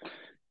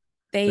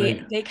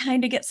 They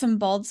kind of get some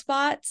bald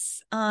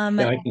spots. Yeah.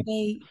 I can.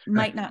 They I,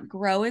 might not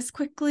grow as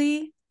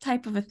quickly,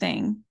 type of a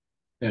thing.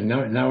 and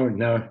now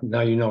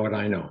you know what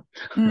I know.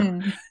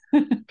 Mm.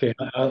 Okay,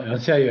 I'll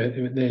tell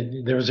you.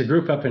 There was a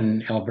group up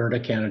in Alberta,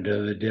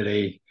 Canada, that did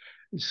a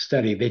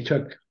study. They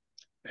took,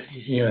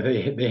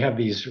 they have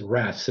these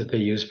rats that they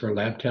use for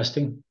lab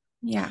testing.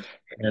 Yeah.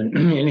 And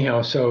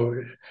anyhow, so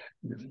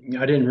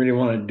I didn't really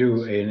want to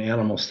do an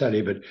animal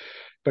study, but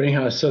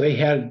anyhow, so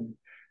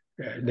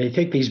they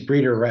take these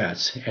breeder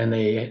rats and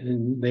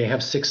they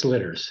have 6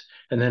 litters,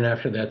 and then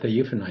after that they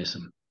euthanize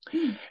them.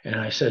 Mm. And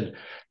I said,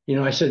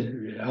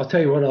 I'll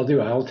tell you what I'll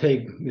do.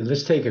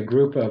 Let's take a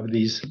group of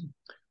these,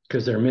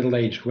 because they're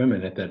middle-aged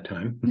women at that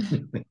time,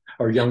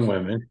 or young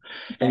women,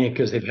 and Okay.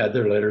 because they've had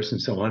their litters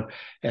and so on.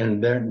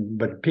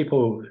 But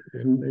people,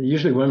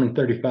 usually women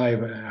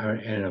 35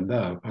 and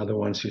above, are the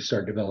ones who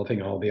start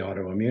developing all the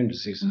autoimmune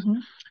diseases. Hmm.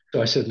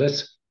 So I said,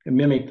 let's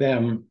mimic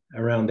them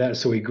around that.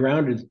 So we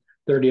grounded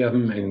 30 of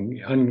them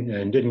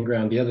and didn't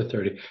ground the other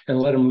 30 and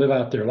let them live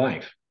out their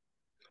life.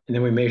 And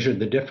then we measured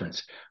the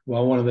difference.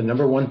 Well, one of the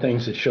number one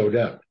things that showed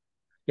up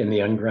in the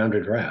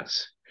ungrounded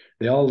rats,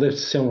 they all lived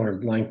similar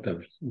length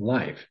of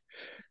life,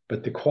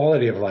 but the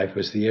quality of life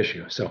was the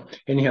issue. So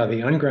anyhow,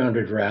 the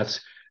ungrounded rats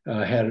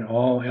had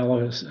all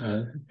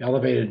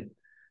elevated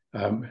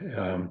um,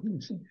 um,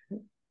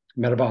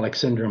 metabolic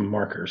syndrome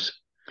markers,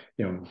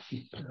 you know,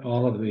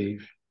 all of the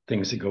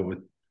things that go with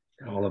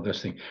all of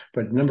those things.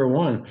 But number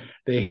one,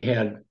 they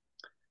had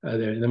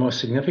the most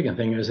significant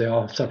thing is they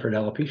all suffered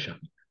alopecia,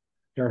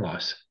 hair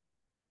loss.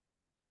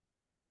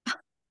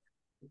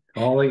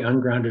 All the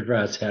ungrounded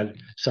rats had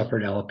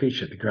suffered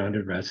alopecia. The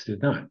grounded rats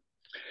did not.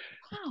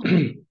 Wow.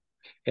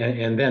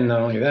 And then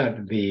not only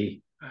that, the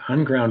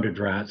ungrounded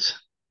rats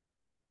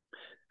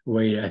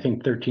weighed, I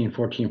think, 13,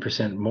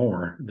 14%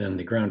 more than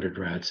the grounded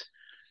rats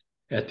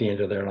at the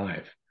end of their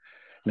life.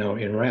 Now,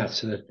 in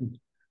rats, that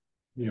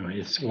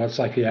it's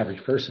like the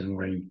average person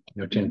weighing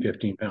 10,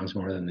 15 pounds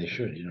more than they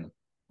should.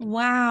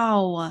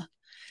 Wow.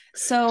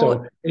 So,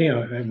 So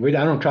I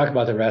don't talk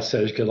about the rat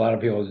studies because a lot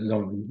of people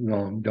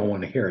don't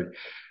want to hear it,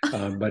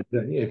 but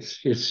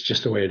it's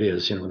just the way it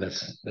is.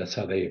 That's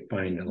how they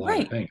find a lot of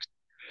right. things.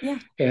 Yeah.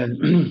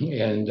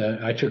 And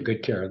I took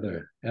good care of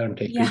Adam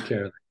take Yeah. good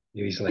care of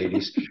these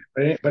ladies.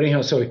 But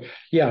anyhow, so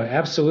yeah,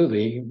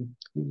 absolutely.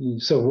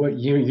 So what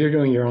you're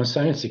doing your own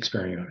science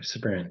experiment.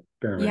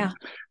 Yeah.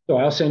 So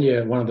I'll send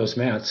you one of those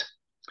mats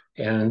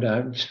and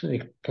just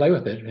play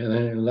with it, and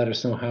then let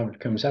us know how it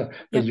comes out.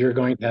 But Yep. you're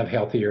going to have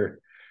healthier.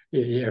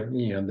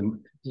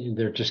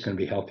 They're just going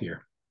to be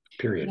healthier.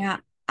 Period. Yeah.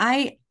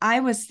 I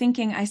was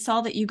thinking, I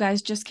saw that you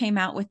guys just came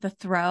out with the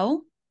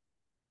throw.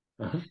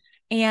 Uh-huh.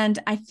 And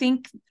I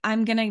think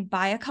I'm going to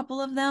buy a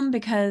couple of them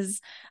because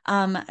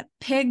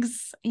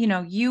pigs,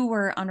 you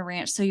were on a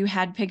ranch, so you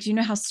had pigs, you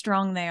know how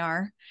strong they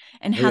are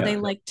and Oh how yeah, they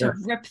like to yeah.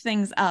 rip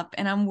things up.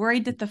 And I'm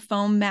worried that the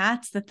foam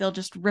mats, that they'll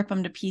just rip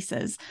them to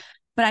pieces.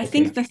 But I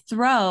think Okay. the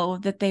throw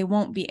that they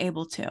won't be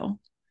able to.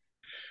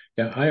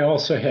 Yeah, I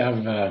also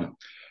have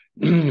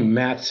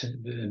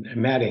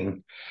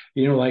matting,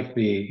 like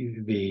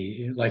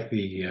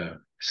the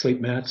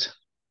sleep mats.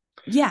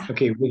 Yeah.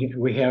 Okay,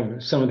 we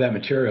have some of that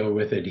material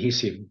with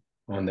adhesive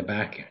on the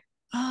back,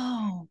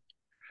 Oh,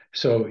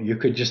 so you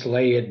could just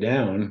lay it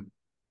down.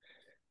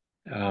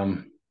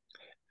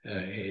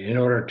 In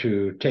order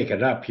to take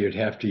it up, you'd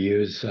have to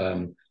use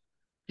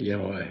you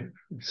know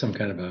some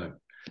kind of a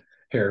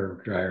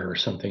hair dryer or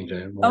something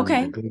to warm the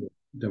okay.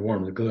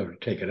 glue to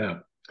take it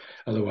up.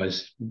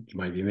 Otherwise, it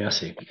might be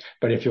messy.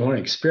 But if you want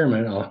to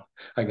experiment,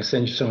 I can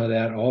send you some of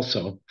that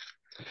also.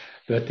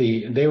 But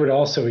they would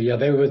also, yeah,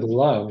 they would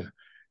love,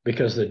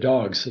 because the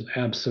dogs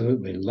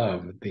absolutely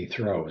love the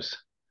throws.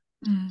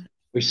 Mm,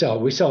 We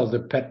sell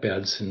the pet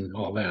beds and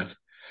all that,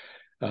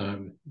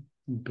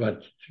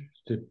 but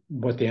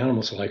what the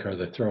animals like are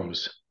the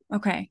throws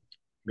okay.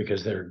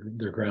 because they're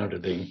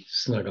grounded. They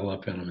snuggle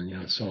up in them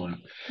and so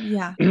on.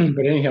 Yeah.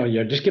 But anyhow,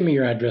 yeah, just give me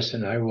your address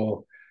and I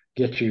will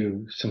get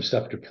you some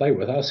stuff to play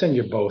with. I'll send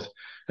you both,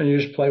 and you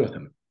just play with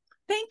them.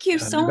 Thank you Um,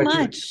 so but you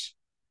much.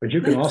 but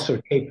you can That's,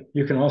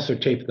 also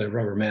tape the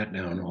rubber mat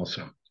down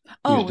also. Use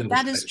oh,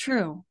 that is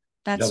true.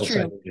 That's double true.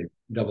 sided I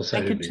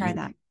double-sided could try adhesive.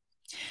 that.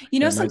 You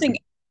know That might something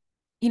be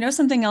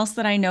something else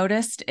that I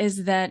noticed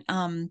is that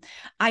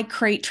I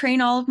crate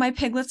train all of my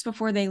piglets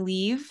before they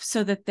leave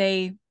so that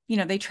they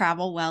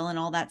travel well and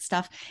all that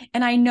stuff.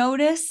 And I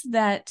notice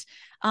that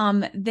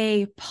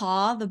they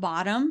paw the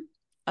bottom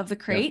of the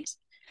yeah, crate.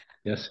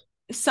 yes,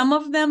 Some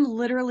of them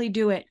literally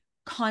do it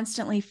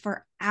constantly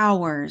for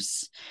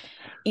hours.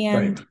 right,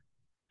 And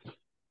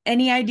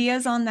any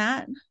ideas on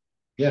that?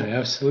 yeah,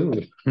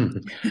 absolutely.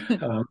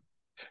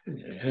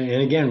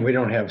 And again, we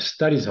don't have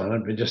studies on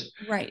it, but just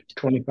Right.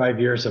 25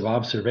 years of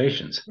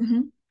observations.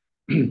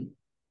 Hmm.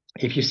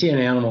 If you see an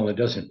animal that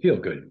doesn't feel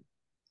good,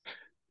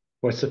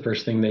 what's the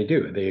first thing they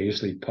do? They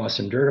usually paw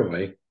some dirt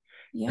away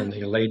Yeah. and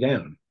they lay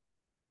down,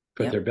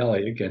 put Yep. their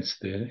belly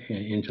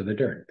into the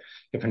dirt.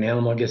 If an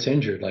animal gets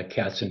injured, like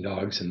cats and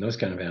dogs and those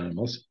kind of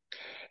animals,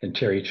 and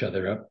tear each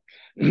other up,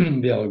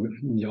 they'll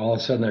all of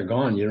a sudden they're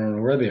gone. You don't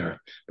know where they are.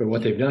 But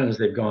what Yep. they've done is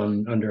they've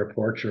gone under a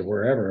porch or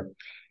wherever,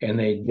 and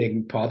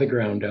they paw the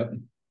ground up,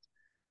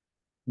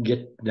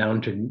 get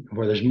down to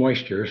where there's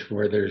moisture,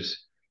 where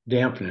there's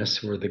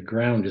dampness, where the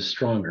ground is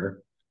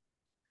stronger,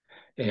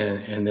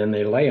 and then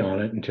they lay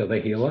on it until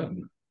they heal up.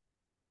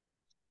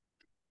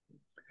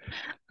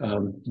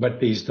 But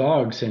these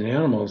dogs and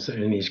animals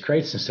in these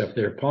crates and stuff,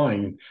 they're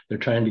pawing, they're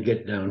trying to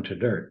get down to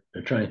dirt.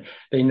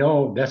 They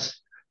know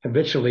that's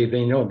habitually,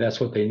 they know that's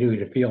what they do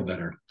to feel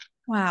better,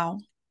 Wow.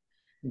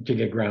 to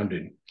get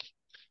grounded.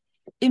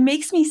 It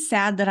makes me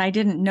sad that I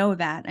didn't know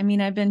that. I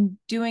mean, I've been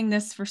doing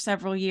this for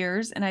several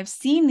years and I've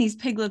seen these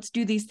piglets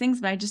do these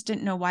things, but I just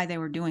didn't know why they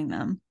were doing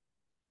them.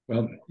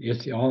 Well,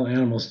 it's all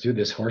animals do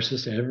this.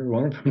 Horses, every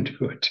one of them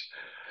do it.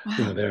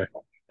 You know,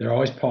 Wow. they're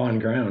always pawing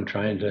ground,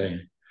 trying to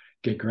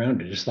get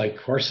grounded. Just like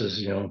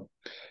horses,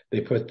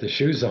 they put the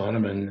shoes on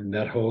them, and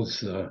that holds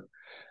the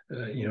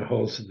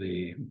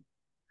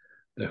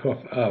hoof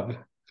up,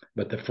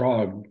 but the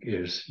frog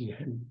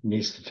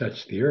needs to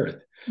touch the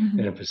earth, and Hmm.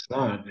 if it's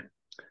not,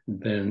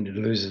 then it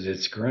loses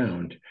its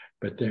ground.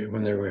 But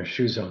when they're wearing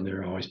shoes on,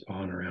 they're always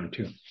pawing around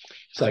too.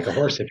 It's Oh, like a wow.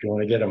 horse. If you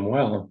want to get them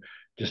well,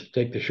 just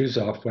take the shoes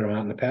off, put them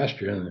out in the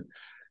pasture, and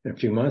in a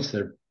few months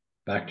they're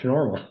back to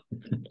normal.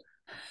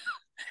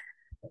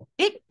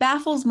 it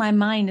baffles my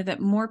mind that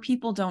more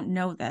people don't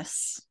know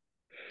this.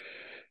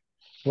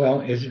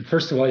 Well,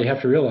 first of all, you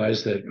have to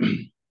realize that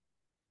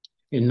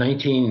in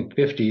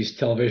 1950s,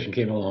 television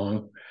came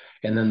along,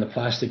 and then the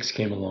plastics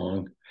came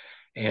along.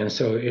 And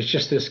so it's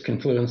just this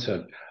confluence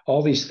of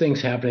all these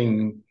things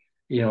happening,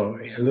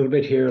 a little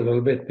bit here, a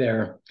little bit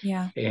there.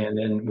 Yeah. And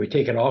then we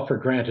take it all for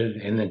granted.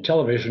 And then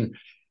television,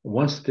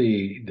 once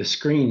the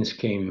screens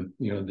came,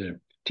 the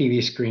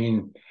TV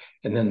screen,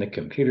 and then the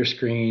computer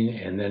screen,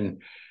 and then,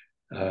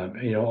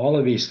 all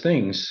of these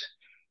things.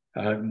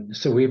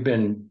 So we've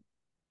been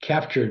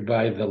captured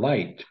by the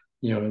light,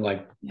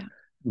 like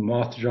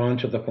moth drawn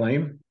to the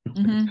flame.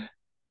 Mm-hmm.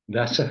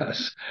 That's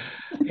us.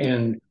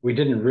 And we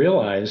didn't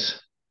realize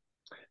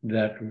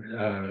that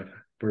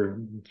we're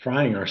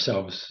frying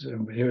ourselves.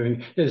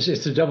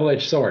 It's a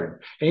double-edged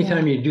sword.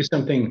 Anytime you do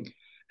something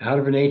out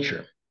of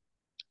nature,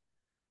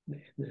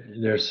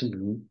 there's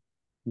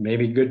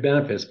maybe good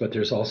benefits, but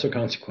there's also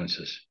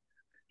consequences.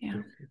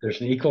 Yeah.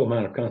 There's an equal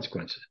amount of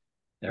consequences,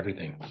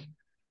 everything.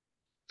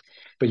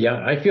 But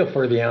yeah, I feel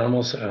for the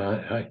animals.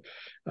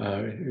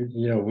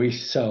 We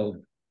sell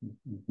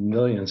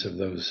millions of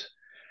those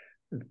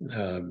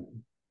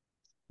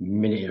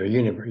mini or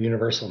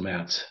universal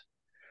mats.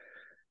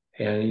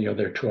 And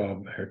they're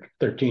 12 or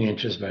 13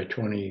 inches by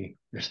 20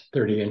 or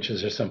 30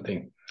 inches or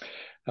something.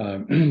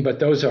 But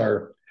those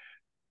are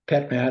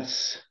pet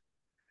mats.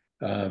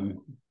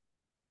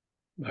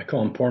 I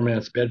call them poor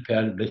man's bed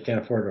pad. They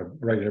can't afford a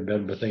regular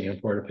bed, but they can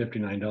afford a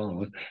 $59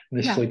 one.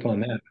 And they sleep on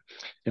that,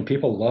 and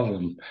people love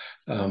them.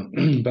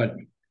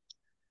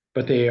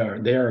 But they are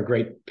a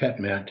great pet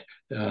mat.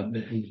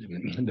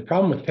 The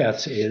problem with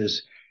pets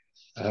is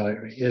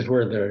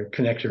where the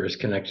connector is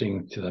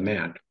connecting to the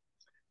mat.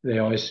 They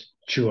always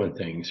chew on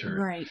things,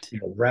 or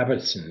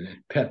rabbits and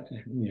pet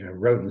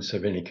rodents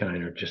of any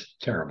kind are just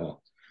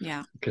terrible.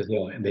 Yeah, because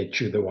they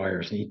chew the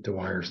wires and eat the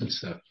wires and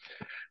stuff.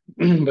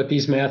 But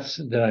these mats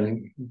that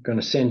I'm going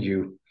to send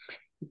you,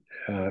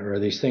 or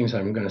these things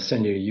I'm going to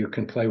send you, you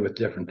can play with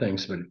different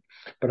things.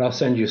 But I'll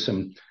send you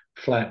some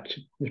flat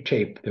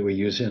tape that we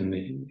use in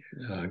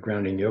the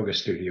grounding yoga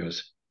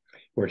studios,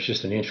 where it's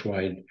just an inch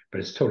wide,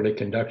 but it's totally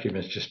conductive.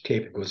 It's just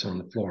tape that goes on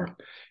the floor,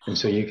 and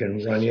so you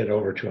can run it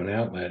over to an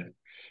outlet,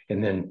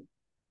 and then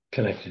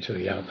connect it to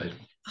the outlet.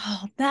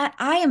 Oh, that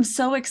I am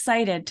so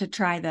excited to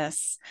try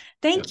this.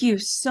 Thank you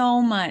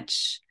so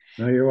much.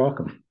 No, you're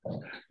welcome.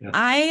 Yeah.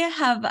 I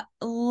have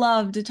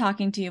loved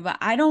talking to you, but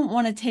I don't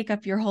want to take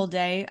up your whole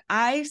day.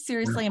 I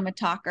seriously am a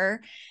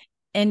talker,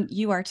 and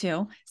you are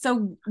too.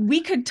 So we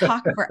could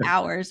talk for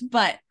hours,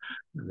 but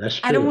that's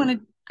true. I don't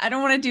want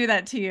to do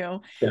that to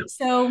you. Yeah.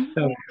 So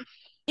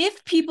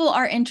if people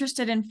are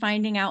interested in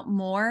finding out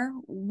more,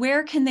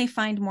 where can they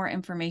find more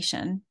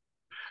information?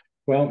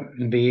 Well,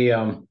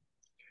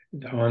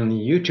 on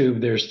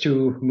YouTube, there's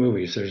two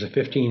movies. There's a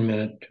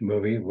 15-minute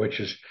movie,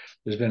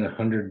 there's been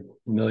 100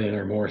 million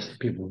or more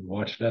people who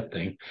watched that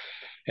thing.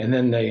 And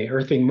then the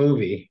Earthing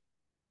movie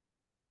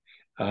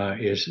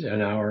is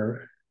an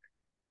hour,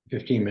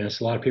 15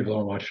 minutes. A lot of people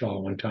don't watch it all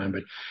at one time,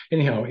 but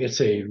anyhow,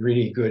 it's a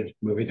really good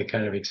movie that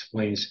kind of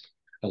explains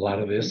a lot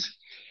of this.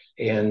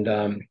 And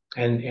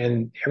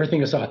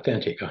everything is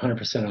authentic,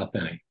 100%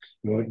 authentic.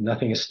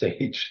 Nothing is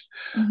staged.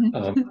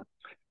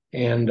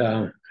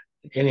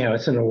 Anyhow,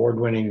 it's an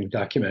award-winning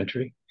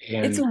documentary.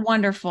 And it's a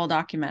wonderful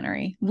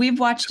documentary. We've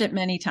watched it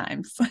many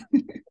times.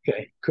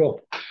 Okay,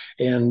 cool.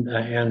 And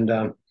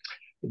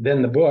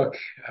then the book,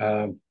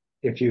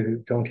 if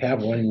you don't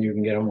have one, you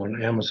can get them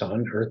on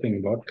Amazon,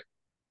 Earthing book.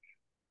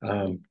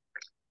 And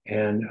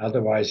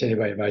otherwise,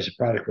 anybody buys a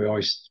product,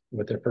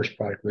 with their first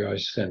product, we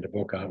always send a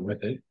book out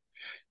with it.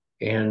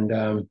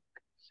 And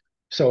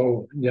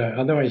so, yeah,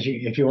 otherwise,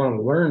 if you want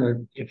to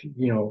learn,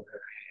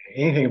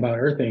 anything about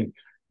earthing,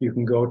 you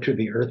can go to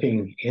the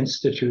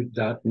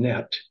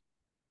earthinginstitute.net.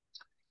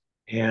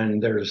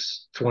 And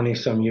there's 20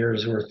 some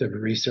years worth of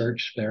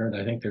research there.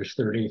 I think there's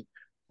 30,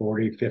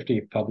 40,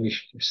 50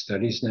 published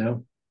studies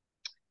now.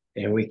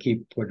 And we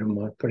keep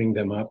putting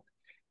them up,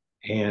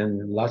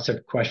 and lots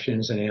of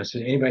questions and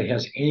answers. Anybody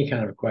has any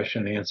kind of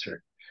question and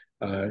answer.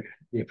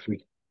 If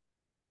we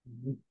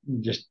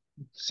just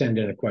send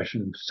in a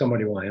question,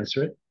 somebody will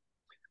answer it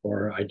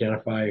or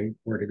identify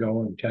where to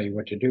go and tell you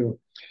what to do.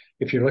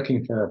 If you're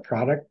looking for a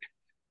product,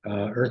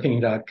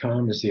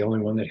 earthing.com is the only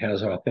one that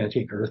has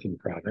authentic earthing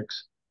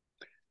products.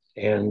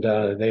 And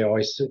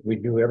we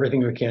do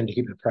everything we can to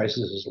keep the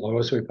prices as low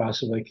as we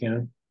possibly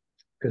can.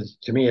 Because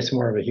to me, it's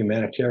more of a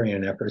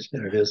humanitarian effort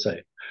than it is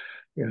a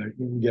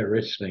get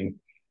rich thing.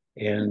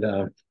 And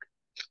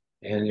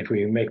if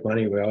we make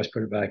money, we always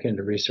put it back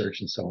into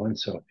research and so on.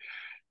 So,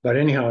 but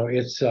anyhow,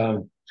 this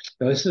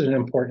is an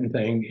important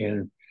thing,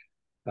 and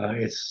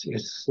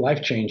it's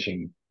life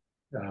changing.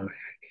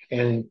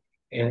 And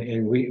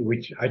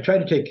I try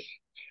to take.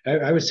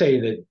 I would say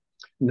that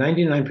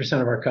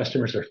 99% of our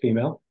customers are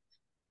female.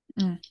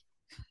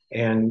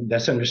 And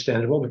that's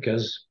understandable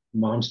because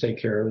moms take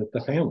care of the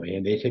family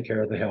and they take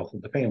care of the health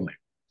of the family.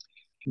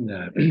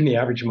 The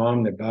average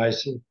mom that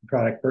buys the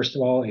product, first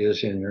of all,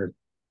 is in her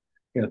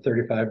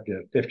 35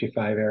 to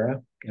 55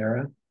 era.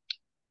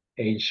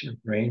 age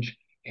range.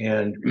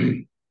 And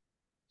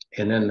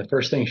and then the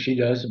first thing she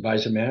does,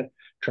 buys a mat,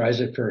 tries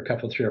it for a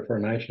couple, 3 or 4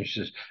 nights, and she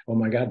says, "Oh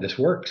my God, this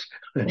works!"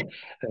 And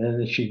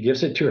then she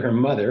gives it to her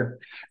mother,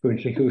 who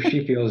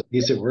she feels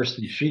needs it worse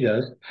than she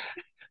does.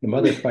 The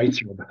mother fights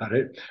her about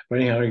it, but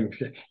anyhow,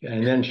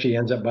 and then she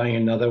ends up buying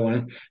another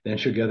one. Then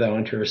she'll give that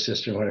one to her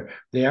sister. Whatever.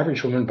 The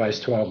average woman buys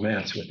 12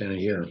 mats within a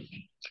year,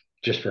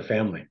 just for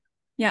family.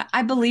 Yeah,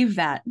 I believe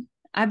that.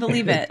 I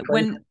believe it.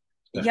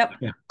 Yep.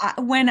 Yeah,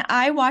 When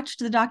I watched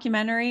the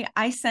documentary,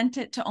 I sent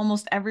it to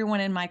almost everyone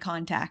in my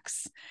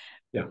contacts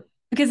yeah.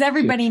 because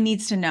everybody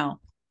needs to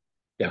know.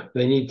 Yeah,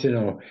 they need to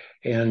know,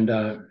 and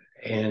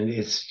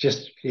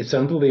it's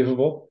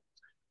unbelievable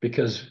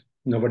because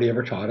nobody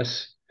ever taught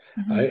us.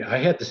 Mhm. I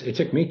had this. It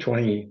took me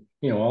 20,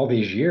 all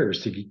these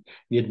years to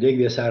you dig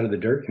this out of the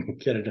dirt and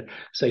get it.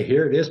 Say,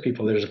 here it is,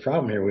 people. There's a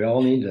problem here. We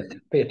all need to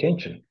pay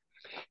attention,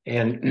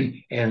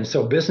 and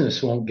so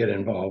business won't get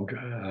involved.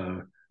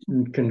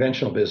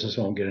 Conventional business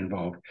won't get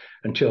involved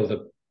until the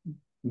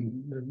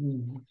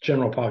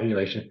general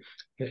population.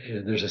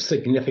 There's a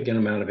significant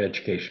amount of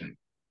education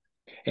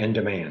and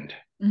demand.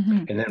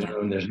 And then Yeah,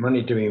 when there's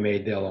money to be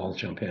made, they'll all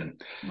jump in.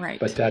 But right.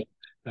 that,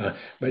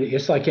 but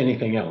it's like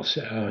anything else.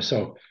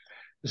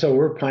 So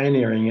we're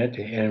pioneering it,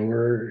 and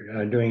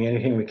we're doing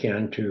anything we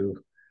can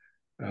to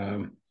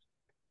um,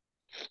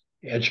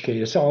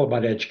 educate. It's all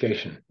about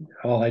education.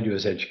 All I do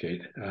is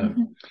educate.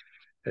 Mhm.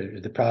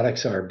 The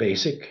products are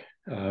basic.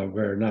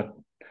 They're not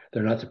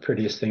the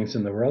prettiest things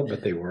in the world,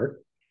 but they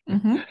work,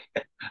 Mhm.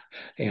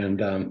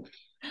 and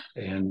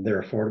and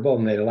they're affordable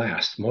and they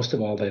last. Most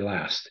of all, they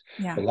last.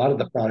 A Yeah. lot of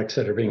the products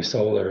that are being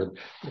sold are,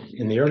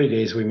 in the early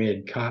days, we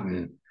made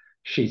cotton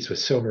sheets with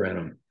silver in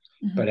them.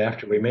 But Mhm.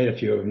 after we made a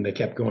few of them, they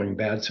kept going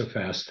bad so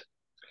fast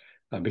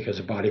because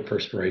of body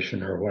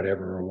perspiration or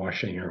whatever, or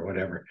washing or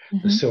whatever.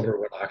 The Mhm. silver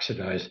would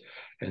oxidize.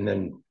 And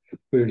then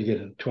we would get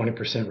a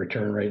 20%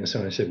 return rate. And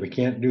so I said, we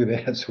can't do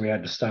that. So we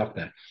had to stop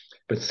that.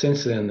 But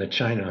since then, the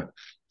China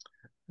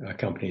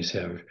companies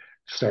have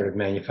started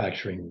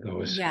manufacturing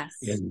those Yes.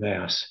 in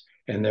mass,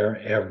 and they're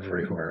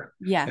everywhere.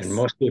 And Yes.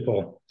 most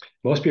people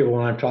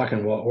when I'm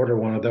talking will order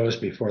one of those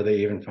before they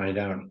even find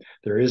out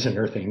there is an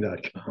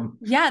earthing.com.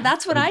 Yeah,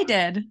 that's what I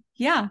did.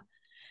 Yeah.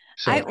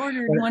 I So,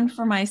 ordered but one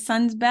for my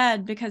son's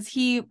bed because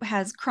he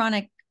has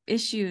chronic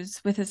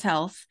issues with his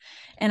health.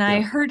 And I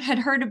yeah, had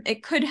heard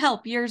it could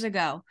help years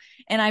ago.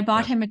 And I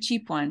bought yeah, him a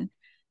cheap one.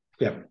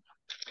 yeah,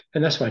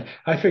 and that's fine.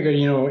 I figured,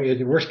 in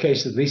the worst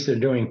case, at least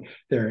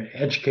they're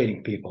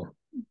educating people,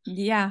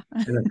 Yeah.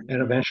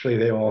 and eventually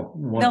they all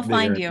They'll want the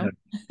find internet.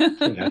 you.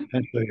 Yeah,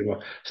 eventually they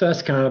will. So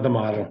that's kind of the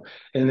model.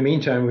 In the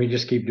meantime, we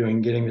just keep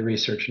getting the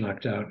research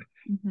knocked out,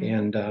 Mhm.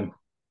 and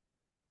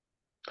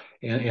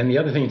and the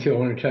other thing too, I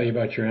want to tell you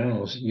about your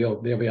animals.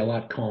 They'll be a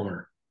lot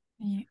calmer.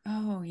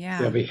 Oh, They'll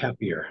yeah. be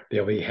happier.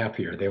 They'll be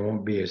happier. They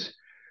won't be as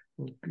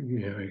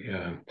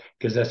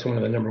because that's one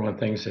of the number one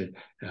things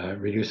that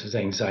reduces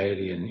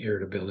anxiety and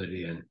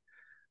irritability in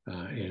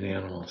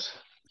animals.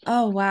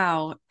 Oh,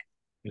 wow.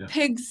 Yeah,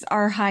 Pigs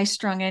are high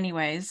strung,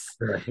 anyways,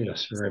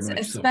 yes, very much so.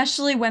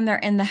 especially when they're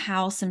in the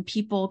house and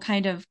people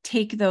kind of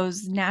take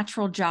those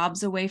natural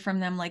jobs away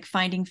from them, like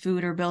finding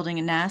food or building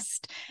a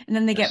nest. And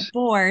then they get Yes,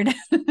 bored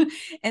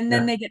and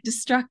then yeah, they get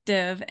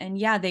destructive. And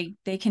yeah, they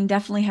can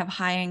definitely have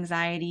high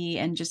anxiety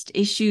and just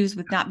issues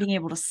with not being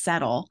able to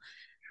settle.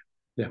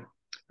 yeah.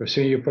 As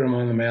soon as you put them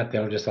on the mat,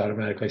 they'll just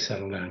automatically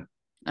settle down.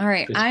 All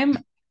right. It's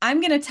I'm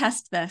gonna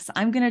test this.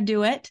 I'm gonna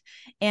do it.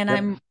 And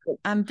yep.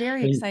 I'm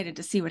very And, excited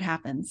to see what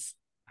happens.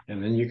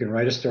 and then you can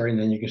write a story, and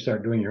then you can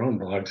start doing your own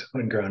blogs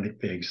on grounded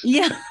pigs.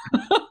 Yeah.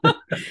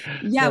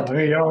 Yeah. Well, I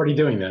mean, you're already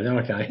doing that,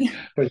 okay?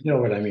 But you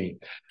know what I mean.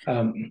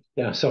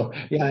 Yeah. So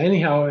yeah.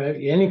 Anyhow,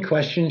 any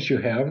questions you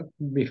have,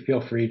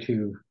 feel free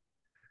to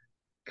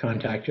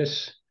contact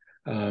us.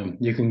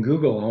 You can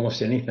Google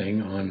almost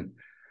anything on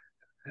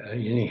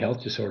any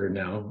health disorder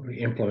now,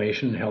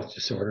 inflammation, health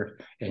disorder,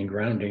 and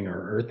grounding or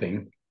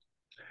earthing.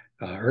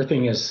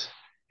 Earthing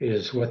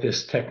is what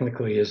this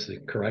technically is the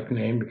correct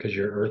name because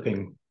you're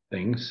earthing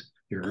things,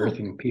 you're Oh,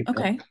 earthing people.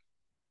 okay.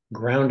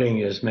 Grounding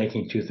is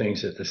making two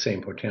things at the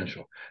same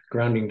potential.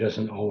 Grounding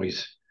doesn't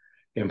always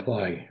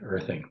imply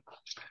earthing.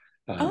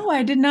 Oh, Um,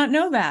 I did not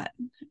know that.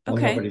 well,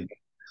 Okay. nobody.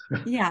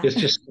 Yeah. It's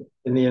just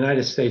in the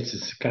United States,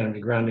 it's kind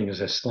of grounding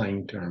is a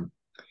slang term,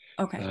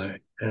 Okay.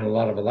 and a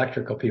lot of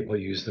electrical people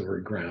use the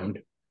word ground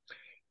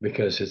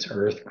because it's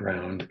earth,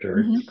 ground,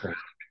 dirt, Hmm. ground.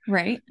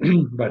 Right.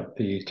 But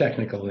the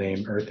technical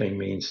name earthing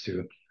means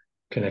to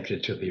connect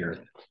it to the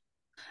earth.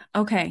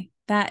 Okay.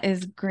 That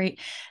is great.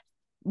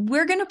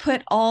 We're going to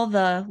put all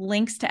the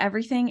links to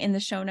everything in the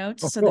show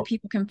notes Oh, so that cool.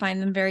 people can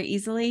find them very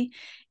easily.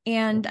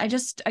 And I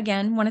just,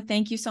 again, want to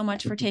thank you so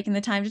much for taking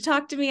the time to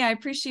talk to me. I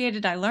appreciate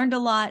it. I learned a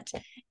lot.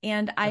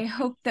 And I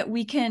hope that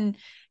we can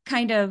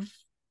kind of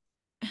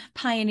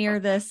pioneer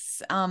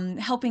this,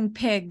 helping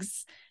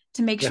pigs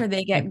to make Yeah, sure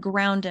they get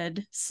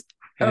grounded.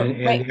 Or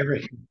wait, and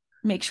every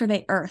make sure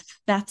they earth.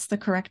 That's the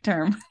correct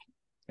term.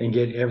 and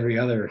get every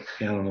other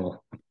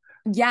animal,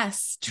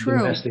 Yes, true.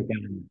 domestic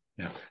animal.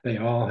 Yeah, they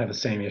all have the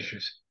same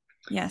issues.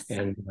 Yes.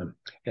 And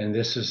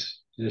this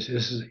is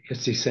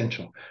it's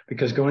essential,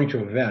 because going to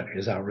a vet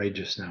is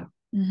outrageous now.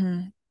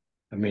 Mm-hmm.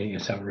 I mean,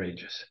 it's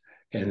outrageous,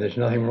 and there's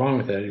nothing wrong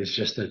with that. It's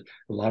just that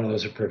a lot of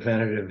those are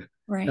preventative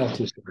health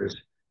disorders.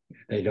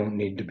 They don't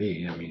need to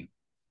be. I mean,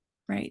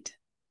 right.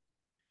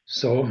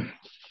 So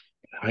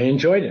I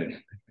enjoyed it.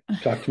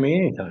 Talk to me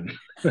anytime.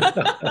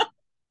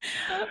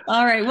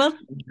 All right. Well,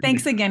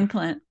 thanks again,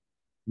 Clint.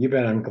 You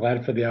bet. I'm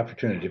glad for the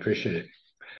opportunity. Appreciate it.